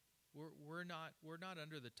that we're not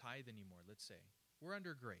under the tithe anymore, let's say. We're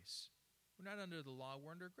under grace. We're not under the law,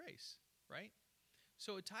 we're under grace, right?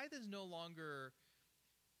 So a tithe is no longer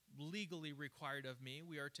legally required of me.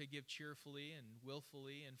 We are to give cheerfully and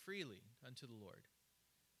willfully and freely unto the Lord.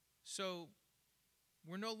 So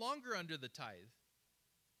we're no longer under the tithe.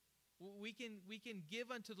 We can give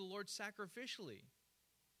unto the Lord sacrificially.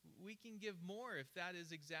 We can give more if that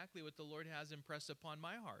is exactly what the Lord has impressed upon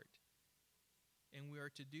my heart. And we are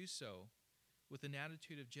to do so with an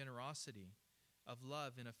attitude of generosity, of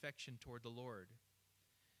love and affection toward the Lord.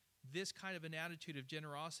 This kind of an attitude of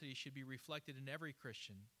generosity should be reflected in every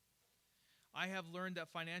Christian. I have learned that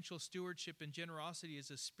financial stewardship and generosity is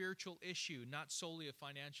a spiritual issue, not solely a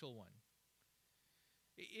financial one.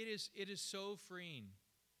 It is so freeing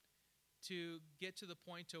to get to the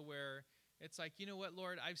point to where it's like, you know what,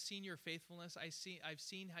 Lord, I've seen your faithfulness. I've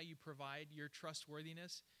seen how you provide your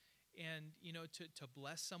trustworthiness, and to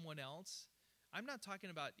bless someone else. I'm not talking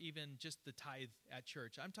about even just the tithe at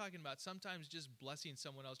church. I'm talking about sometimes just blessing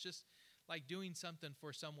someone else, just like doing something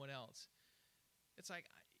for someone else. It's like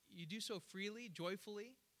you do so freely,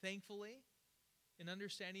 joyfully, thankfully, and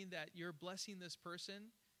understanding that you're blessing this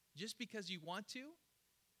person just because you want to.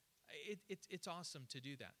 It's awesome to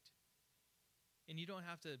do that. And you don't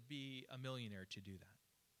have to be a millionaire to do that.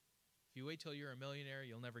 If you wait till you're a millionaire,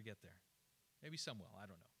 you'll never get there. Maybe some will, I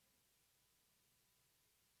don't know.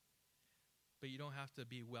 But you don't have to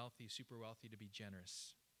be wealthy, super wealthy, to be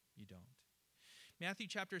generous. You don't. Matthew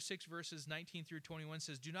chapter 6, verses 19 through 21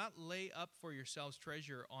 says, "Do not lay up for yourselves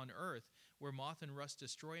treasure on earth, where moth and rust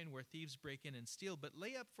destroy and where thieves break in and steal, but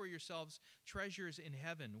lay up for yourselves treasures in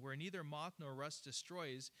heaven, where neither moth nor rust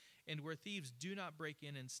destroys, and where thieves do not break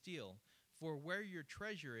in and steal. For where your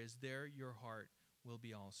treasure is, there your heart will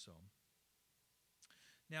be also."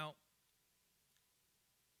 Now,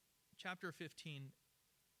 chapter 15,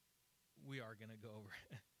 we are going to go over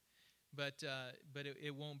but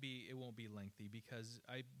it won't be lengthy, because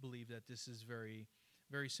I believe that this is very,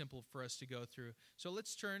 very simple for us to go through. So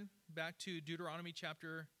let's turn back to Deuteronomy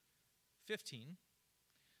chapter 15.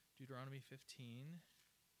 Deuteronomy 15.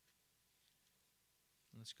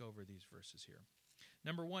 Let's go over these verses here.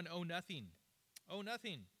 Number 1, owe nothing. Owe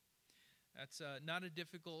nothing. That's not a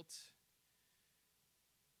difficult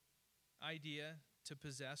idea to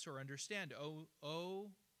possess or understand.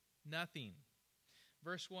 Owe nothing.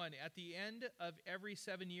 Verse 1, "At the end of every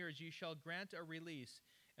 7 years you shall grant a release,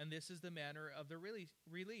 and this is the manner of the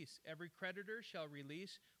release. Every creditor shall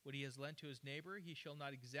release what he has lent to his neighbor. He shall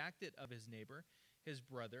not exact it of his neighbor, his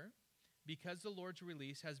brother, because the Lord's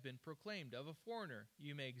release has been proclaimed. Of a foreigner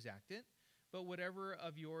you may exact it, but whatever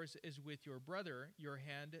of yours is with your brother, your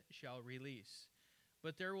hand shall release.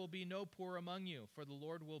 But there will be no poor among you, for the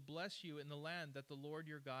Lord will bless you in the land that the Lord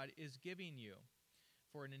your God is giving you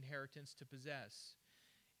for an inheritance to possess.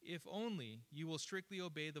 If only you will strictly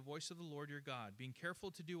obey the voice of the Lord your God, being careful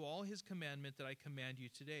to do all his commandment that I command you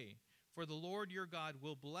today. For the Lord your God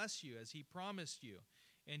will bless you as he promised you,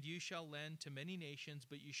 and you shall lend to many nations,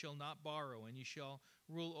 but you shall not borrow, and you shall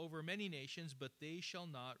rule over many nations, but they shall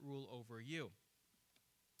not rule over you."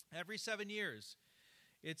 Every 7 years,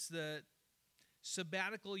 it's the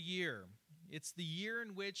sabbatical year. It's the year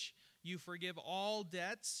in which you forgive all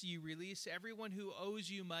debts, you release everyone who owes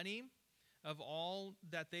you money of all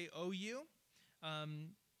that they owe you.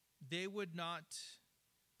 They would not,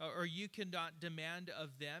 or you cannot demand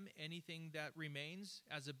of them anything that remains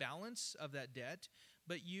as a balance of that debt,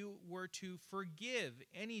 but you were to forgive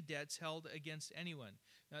any debts held against anyone.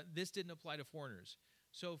 Now, this didn't apply to foreigners.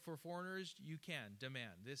 So for foreigners, you can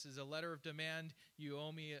demand. This is a letter of demand. You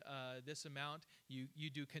owe me this amount. You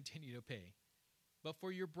do continue to pay. But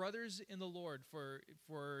for your brothers in the Lord,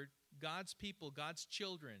 for God's people, God's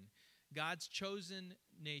children, God's chosen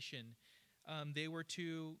nation, they were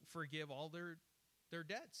to forgive all their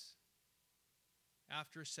debts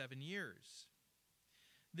after 7 years.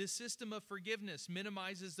 This system of forgiveness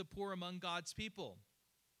minimizes the poor among God's people.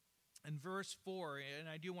 In verse 4, and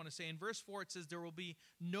I do want to say, in verse 4 it says, there will be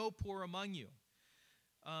no poor among you.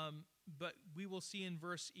 But we will see in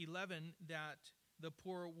verse 11 that the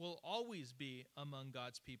poor will always be among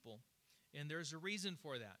God's people. And there's a reason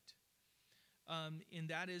for that. And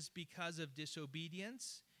that is because of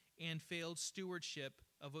disobedience and failed stewardship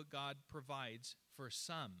of what God provides for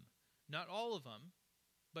some. Not all of them,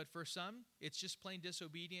 but for some, it's just plain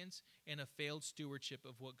disobedience and a failed stewardship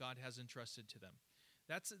of what God has entrusted to them.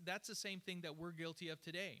 That's the same thing that we're guilty of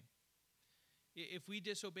today. If we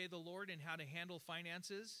disobey the Lord in how to handle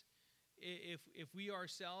finances, if we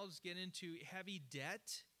ourselves get into heavy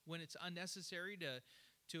debt when it's unnecessary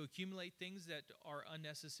to accumulate things that are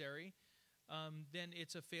unnecessary, then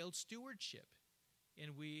it's a failed stewardship.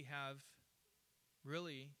 And we have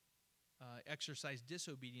really exercised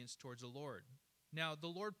disobedience towards the Lord. Now, the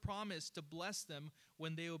Lord promised to bless them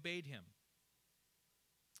when they obeyed him,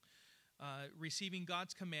 receiving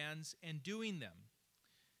God's commands and doing them.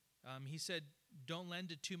 He said, don't lend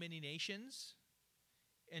to too many nations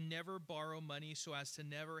and never borrow money so as to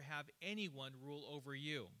never have anyone rule over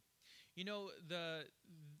you. You know,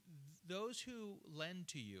 those who lend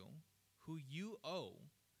to you, who you owe,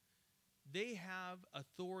 they have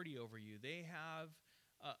authority over you. They have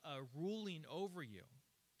a ruling over you.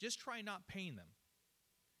 Just try not paying them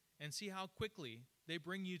and see how quickly they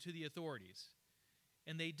bring you to the authorities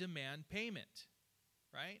and they demand payment,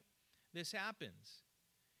 right? This happens,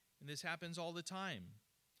 and this happens all the time.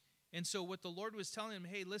 And so what the Lord was telling him,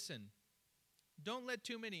 hey, listen, don't let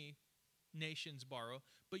too many nations borrow,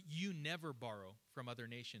 but you never borrow from other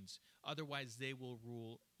nations. Otherwise, they will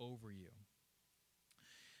rule over you.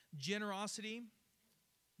 Generosity,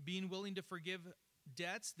 being willing to forgive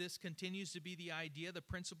debts, this continues to be the idea, the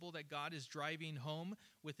principle that God is driving home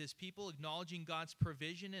with his people, acknowledging God's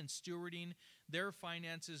provision and stewarding their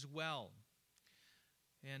finances well.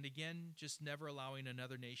 And again, just never allowing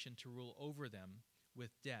another nation to rule over them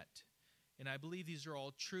with debt. And I believe these are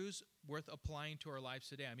all truths worth applying to our lives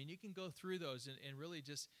today. I mean, you can go through those and really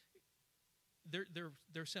just,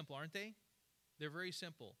 they're simple, aren't they? They're very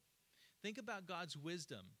simple. Think about God's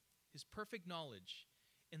wisdom, his perfect knowledge,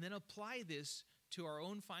 and then apply this to our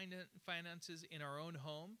own finances in our own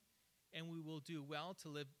home, and we will do well to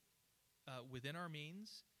live within our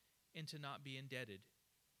means and to not be indebted.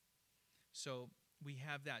 So we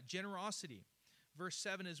have that. Generosity. Verse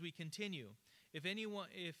 7 as we continue. If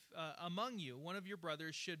among you one of your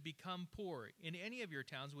brothers should become poor in any of your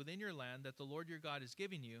towns within your land that the Lord your God is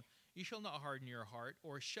giving you, you shall not harden your heart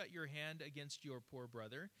or shut your hand against your poor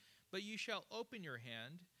brother, but you shall open your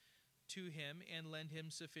hand to him and lend him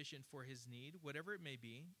sufficient for his need, whatever it may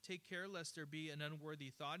be. Take care lest there be an unworthy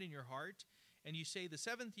thought in your heart, and you say, the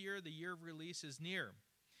 7th year, the year of release, is near,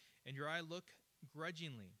 and your eye look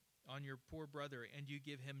grudgingly on your poor brother, and you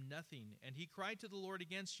give him nothing, and he cried to the Lord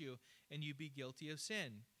against you, and you be guilty of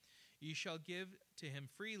sin. You shall give to him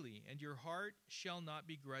freely, and your heart shall not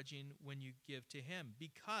be grudging when you give to him,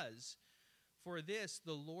 because for this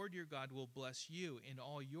the Lord your God will bless you in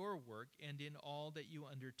all your work and in all that you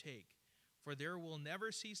undertake. For there will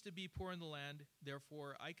never cease to be poor in the land.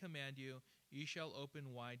 Therefore I command you, you shall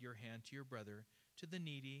open wide your hand to your brother, to the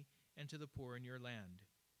needy, and to the poor in your land.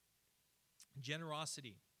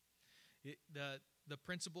 Generosity. The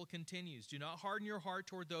principle continues. Do not harden your heart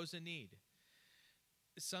toward those in need.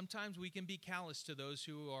 Sometimes we can be callous to those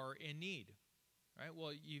who are in need. Right?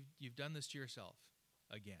 Well, you've done this to yourself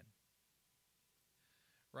again.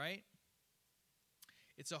 Right?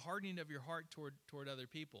 It's a hardening of your heart toward other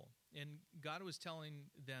people. And God was telling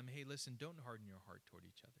them, hey, listen, don't harden your heart toward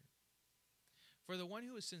each other. For the one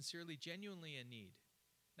who is sincerely, genuinely in need.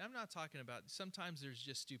 Now, I'm not talking about, sometimes there's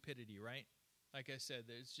just stupidity, right? Like I said,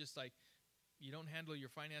 it's just like, you don't handle your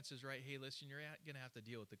finances right. Hey, listen, you're going to have to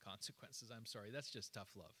deal with the consequences. I'm sorry. That's just tough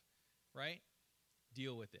love, right?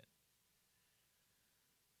 Deal with it.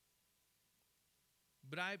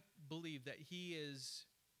 But I believe that he is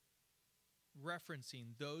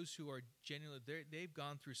referencing those who are genuinely, they've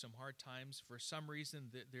gone through some hard times. For some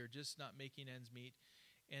reason, they're just not making ends meet,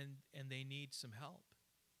 and they need some help.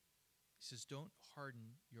 He says, don't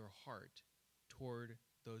harden your heart toward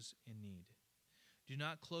those in need. Do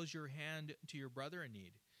not close your hand to your brother in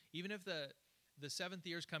need, even if the 7th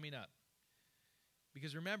year is coming up.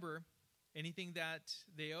 Because remember, anything that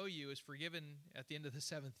they owe you is forgiven at the end of the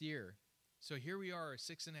 7th year. So here we are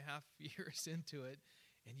 6.5 years into it,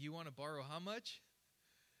 and you want to borrow how much?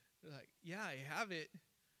 They're like, yeah, I have it,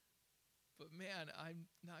 but man, I'm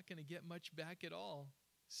not going to get much back at all,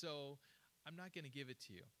 so I'm not going to give it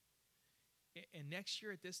to you. And next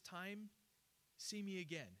year at this time, See me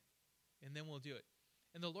again, and then we'll do it.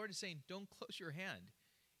 And the Lord is saying, don't close your hand.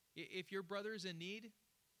 If your brother is in need,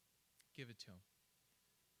 give it to him.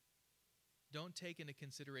 Don't take into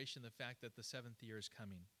consideration the fact that the seventh year is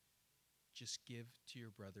coming. Just give to your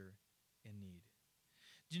brother in need.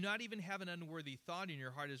 Do not even have an unworthy thought in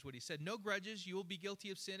your heart, is what he said. No grudges. You will be guilty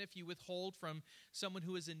of sin if you withhold from someone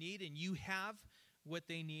who is in need and you have what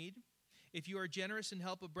they need. If you are generous and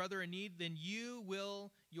help a brother in need, then you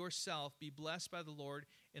will yourself be blessed by the Lord,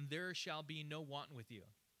 and there shall be no want with you.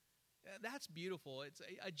 That's beautiful. It's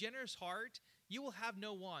a generous heart. You will have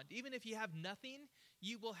no want. Even if you have nothing,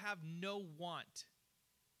 you will have no want.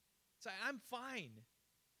 So I'm fine.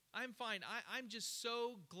 I'm fine. I'm just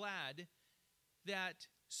so glad that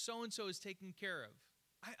so-and-so is taken care of.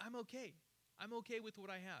 I'm okay. I'm okay with what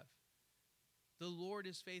I have. The Lord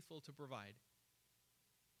is faithful to provide.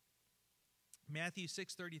 Matthew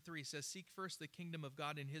 6:33 says, seek first the kingdom of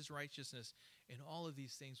God and his righteousness, and all of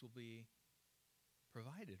these things will be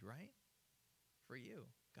provided, right? For you.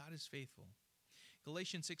 God is faithful.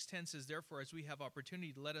 Galatians 6:10 says, therefore, as we have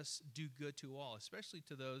opportunity, let us do good to all, especially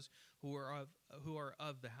to those who are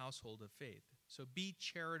of the household of faith. So be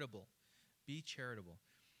charitable. Be charitable.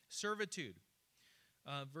 Servitude,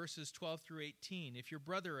 verses 12 through 18. If your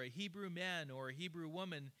brother, a Hebrew man or a Hebrew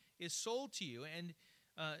woman, is sold to you,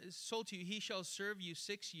 he shall serve you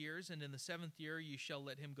 6 years, and in the 7th year you shall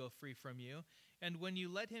let him go free from you. And when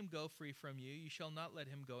you let him go free from you, you shall not let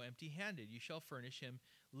him go empty-handed. You shall furnish him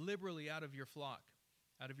liberally out of your flock,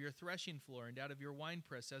 out of your threshing floor, and out of your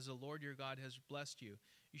winepress, as the Lord your God has blessed you.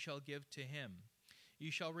 You shall give to him.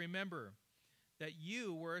 You shall remember that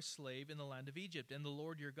you were a slave in the land of Egypt, and the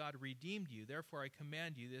Lord your God redeemed you. Therefore I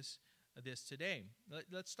command you this today.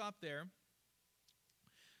 Let's stop there.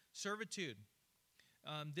 Servitude.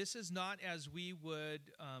 This is not as we would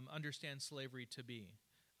understand slavery to be.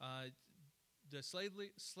 The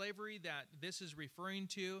slavery that this is referring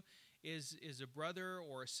to is a brother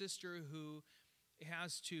or a sister who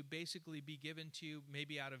has to basically be given to you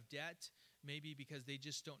maybe out of debt, maybe because they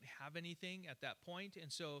just don't have anything at that point.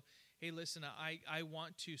 And so, hey, listen, I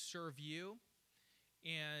want to serve you,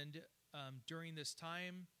 and during this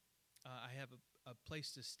time, I have a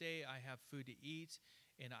place to stay, I have food to eat,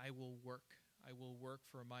 and I will work. I will work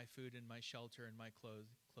for my food and my shelter and my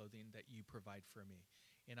clothing that you provide for me.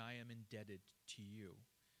 And I am indebted to you.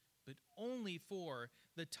 But only for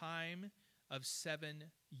the time of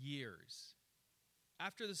 7 years.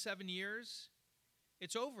 After the 7 years,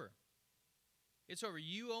 it's over. It's over.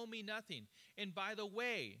 You owe me nothing. And by the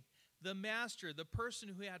way, the master, the person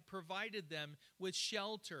who had provided them with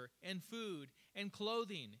shelter and food and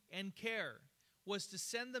clothing and care, was to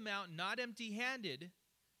send them out not empty-handed,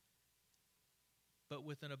 but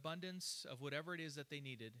with an abundance of whatever it is that they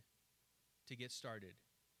needed to get started.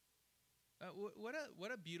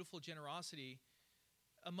 What a beautiful generosity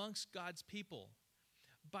amongst God's people.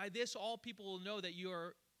 By this, all people will know that you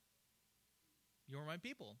are my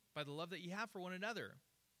people, by the love that you have for one another.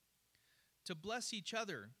 To bless each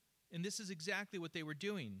other, and this is exactly what they were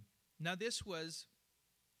doing. Now, this was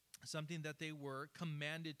something that they were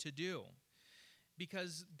commanded to do,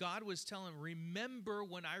 because God was telling them, remember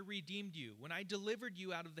when I redeemed you, when I delivered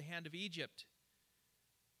you out of the hand of Egypt.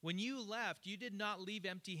 When you left, you did not leave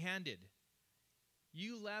empty-handed.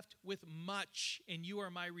 You left with much, and you are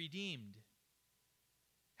my redeemed.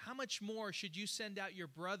 How much more should you send out your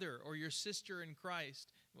brother or your sister in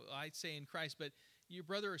Christ? Well, I'd say in Christ, but your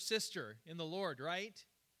brother or sister in the Lord, right?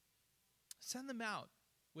 Send them out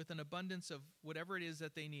with an abundance of whatever it is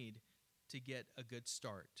that they need to get a good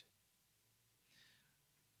start.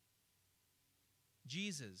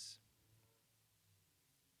 Jesus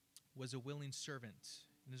was a willing servant.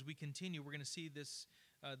 And as we continue, we're going to see this.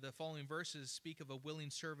 The following verses speak of a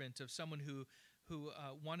willing servant, of someone who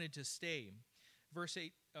wanted to stay. Verse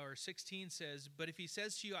 8 or 16 says, but if he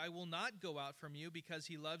says to you, I will not go out from you, because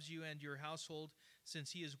he loves you and your household,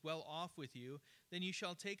 since he is well off with you, then you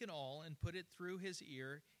shall take an awl and put it through his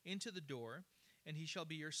ear into the door, and he shall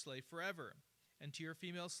be your slave forever. And to your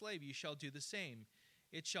female slave you shall do the same.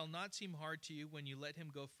 It shall not seem hard to you when you let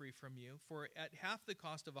him go free from you, for at half the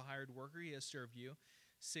cost of a hired worker he has served you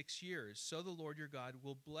 6 years. So the Lord your God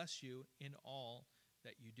will bless you in all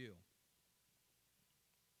that you do.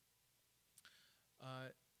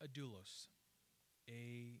 A doulos,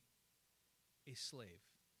 a slave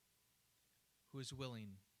who is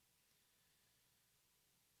willing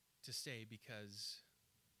to stay because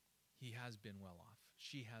he has been well off.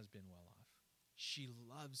 She has been well off. She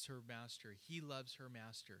loves her master. He loves her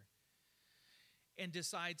master. And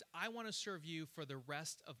decides, I want to serve you for the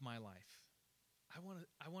rest of my life.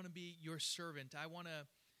 I want to be your servant. I want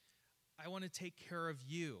I want to take care of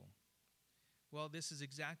you. Well, this is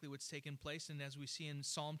exactly what's taken place. And as we see in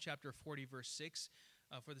Psalm chapter 40, verse 6,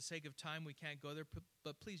 for the sake of time, we can't go there,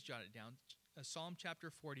 but please jot it down. Psalm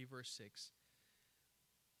chapter 40, verse 6.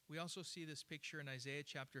 We also see this picture in Isaiah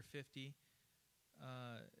chapter 50,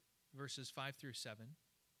 verses 5 through 7.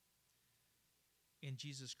 In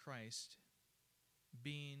Jesus Christ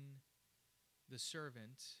being the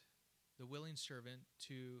servant, the willing servant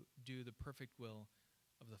to do the perfect will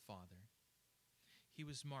of the Father. He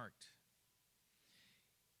was marked,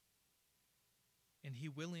 and he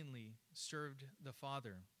willingly served the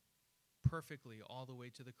Father perfectly all the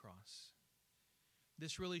way to the cross.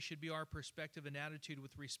 This really should be our perspective and attitude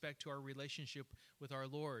with respect to our relationship with our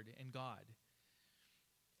Lord and God.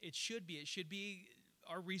 It should be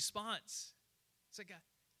our response. It's like,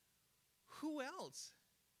 who else?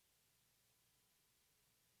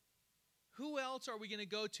 Who else are we going to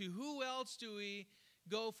go to? Who else do we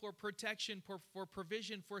go for protection, for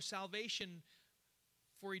provision, for salvation,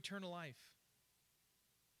 for eternal life?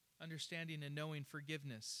 Understanding and knowing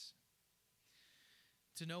forgiveness.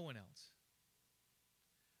 To no one else.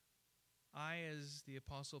 I, as the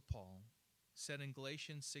Apostle Paul said in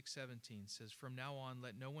Galatians 6:17, says, "From now on,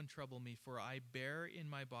 let no one trouble me, for I bear in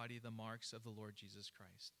my body the marks of the Lord Jesus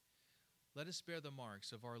Christ." Let us bear the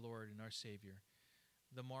marks of our Lord and our Savior,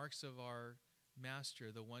 the marks of our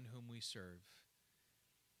Master, the one whom we serve.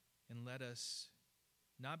 And let us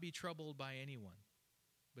not be troubled by anyone,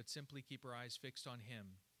 but simply keep our eyes fixed on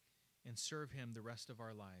him and serve him the rest of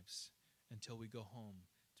our lives until we go home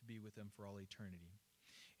to be with him for all eternity.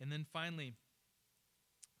 And then finally,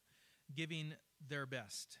 giving their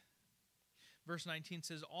best. Verse 19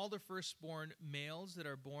 says, "All the firstborn males that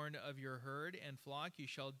are born of your herd and flock you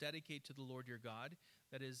shall dedicate to the Lord your God,"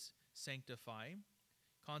 that is, sanctify,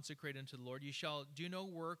 consecrate unto the Lord. "You shall do no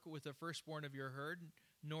work with the firstborn of your herd,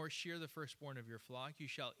 nor shear the firstborn of your flock. You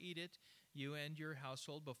shall eat it, you and your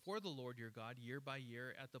household, before the Lord your God, year by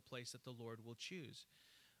year, at the place that the Lord will choose.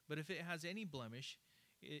 But if it has any blemish,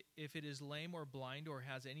 if it is lame or blind or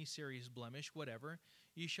has any serious blemish, whatever,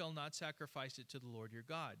 you shall not sacrifice it to the Lord your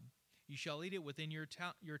God. You shall eat it within your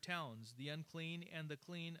towns. The unclean and the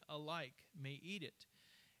clean alike may eat it,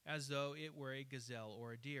 as though it were a gazelle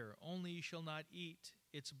or a deer. Only you shall not eat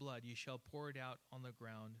its blood. You shall pour it out on the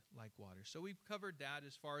ground like water." So we've covered that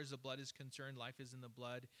as far as the blood is concerned. Life is in the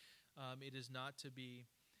blood. It is not to be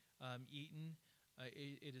eaten.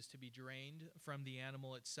 It is to be drained from the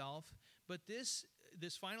animal itself. But this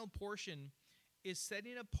final portion is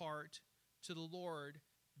setting apart to the Lord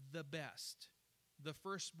the best, the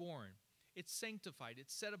firstborn. It's sanctified.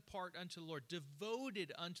 It's set apart unto the Lord,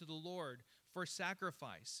 devoted unto the Lord for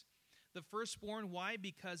sacrifice. The firstborn, why?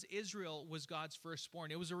 Because Israel was God's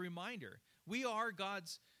firstborn. It was a reminder. We are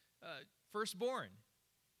God's firstborn.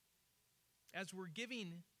 As we're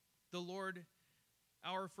giving the Lord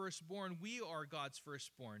our firstborn, we are God's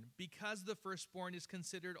firstborn, because the firstborn is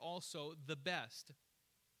considered also the best.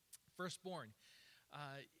 Firstborn.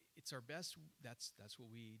 It's our best. That's what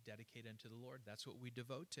we dedicate unto the Lord. That's what we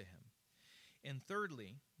devote to him. And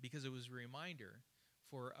thirdly, because it was a reminder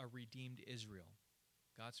for a redeemed Israel.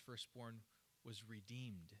 God's firstborn was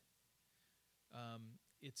redeemed.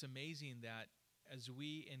 It's amazing that as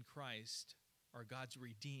we in Christ are God's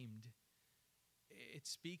redeemed, it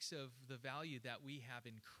speaks of the value that we have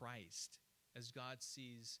in Christ as God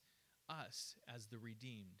sees us as the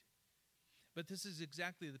redeemed. But this is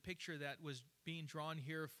exactly the picture that was being drawn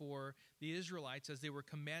here for the Israelites as they were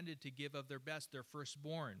commanded to give of their best, their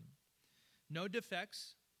firstborn. No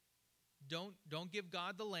defects. Don't give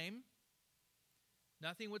God the lame.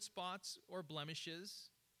 Nothing with spots or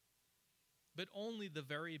blemishes, but only the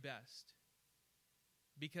very best.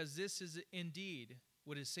 Because this is indeed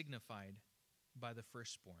what is signified by the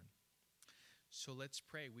firstborn. So let's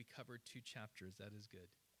pray. We covered 2 chapters. That is good.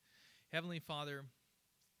 Heavenly Father,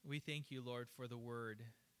 we thank you, Lord, for the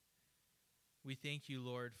word. We thank you,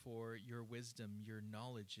 Lord, for your wisdom. Your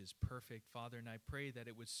knowledge is perfect, Father, and I pray that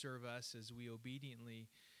it would serve us as we obediently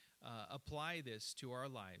apply this to our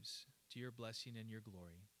lives, to your blessing and your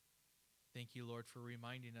glory. Thank you, Lord, for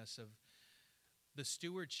reminding us of the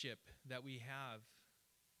stewardship that we have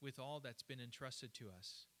with all that's been entrusted to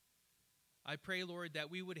us. I pray, Lord, that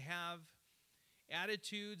we would have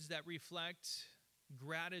attitudes that reflect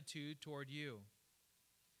gratitude toward you,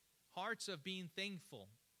 hearts of being thankful,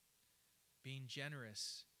 being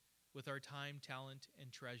generous with our time, talent,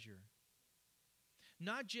 and treasure.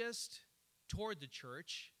 Not just toward the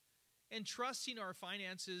church, entrusting our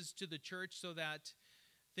finances to the church so that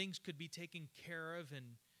things could be taken care of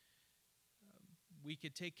and we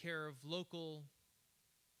could take care of local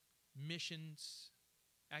missions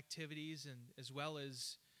activities and as well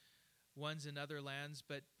as ones in other lands,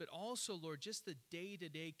 but also, Lord, just the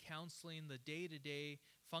day-to-day counseling, the day-to-day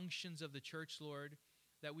functions of the church, Lord,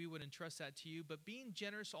 that we would entrust that to you, but being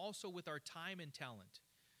generous also with our time and talent.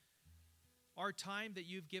 Our time that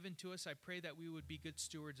you've given to us, I pray that we would be good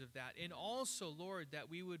stewards of that. And also, Lord, that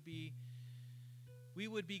we would be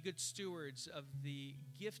good stewards of the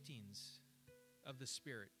giftings of the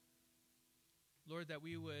Spirit. Lord, that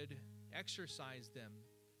we would exercise them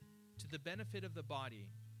to the benefit of the body,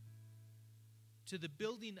 to the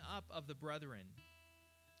building up of the brethren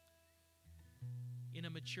in a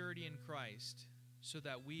maturity in Christ, so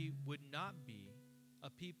that we would not be a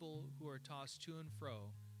people who are tossed to and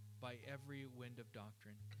fro by every wind of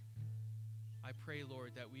doctrine. I pray,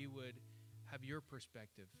 Lord, that we would have your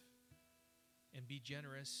perspective and be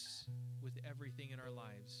generous with everything in our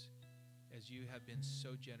lives as you have been so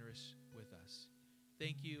generous with us.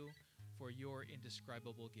 Thank you for your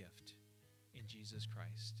indescribable gift in Jesus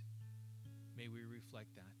Christ. May we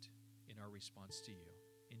reflect that in our response to you.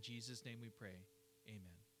 In Jesus' name we pray.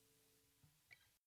 Amen.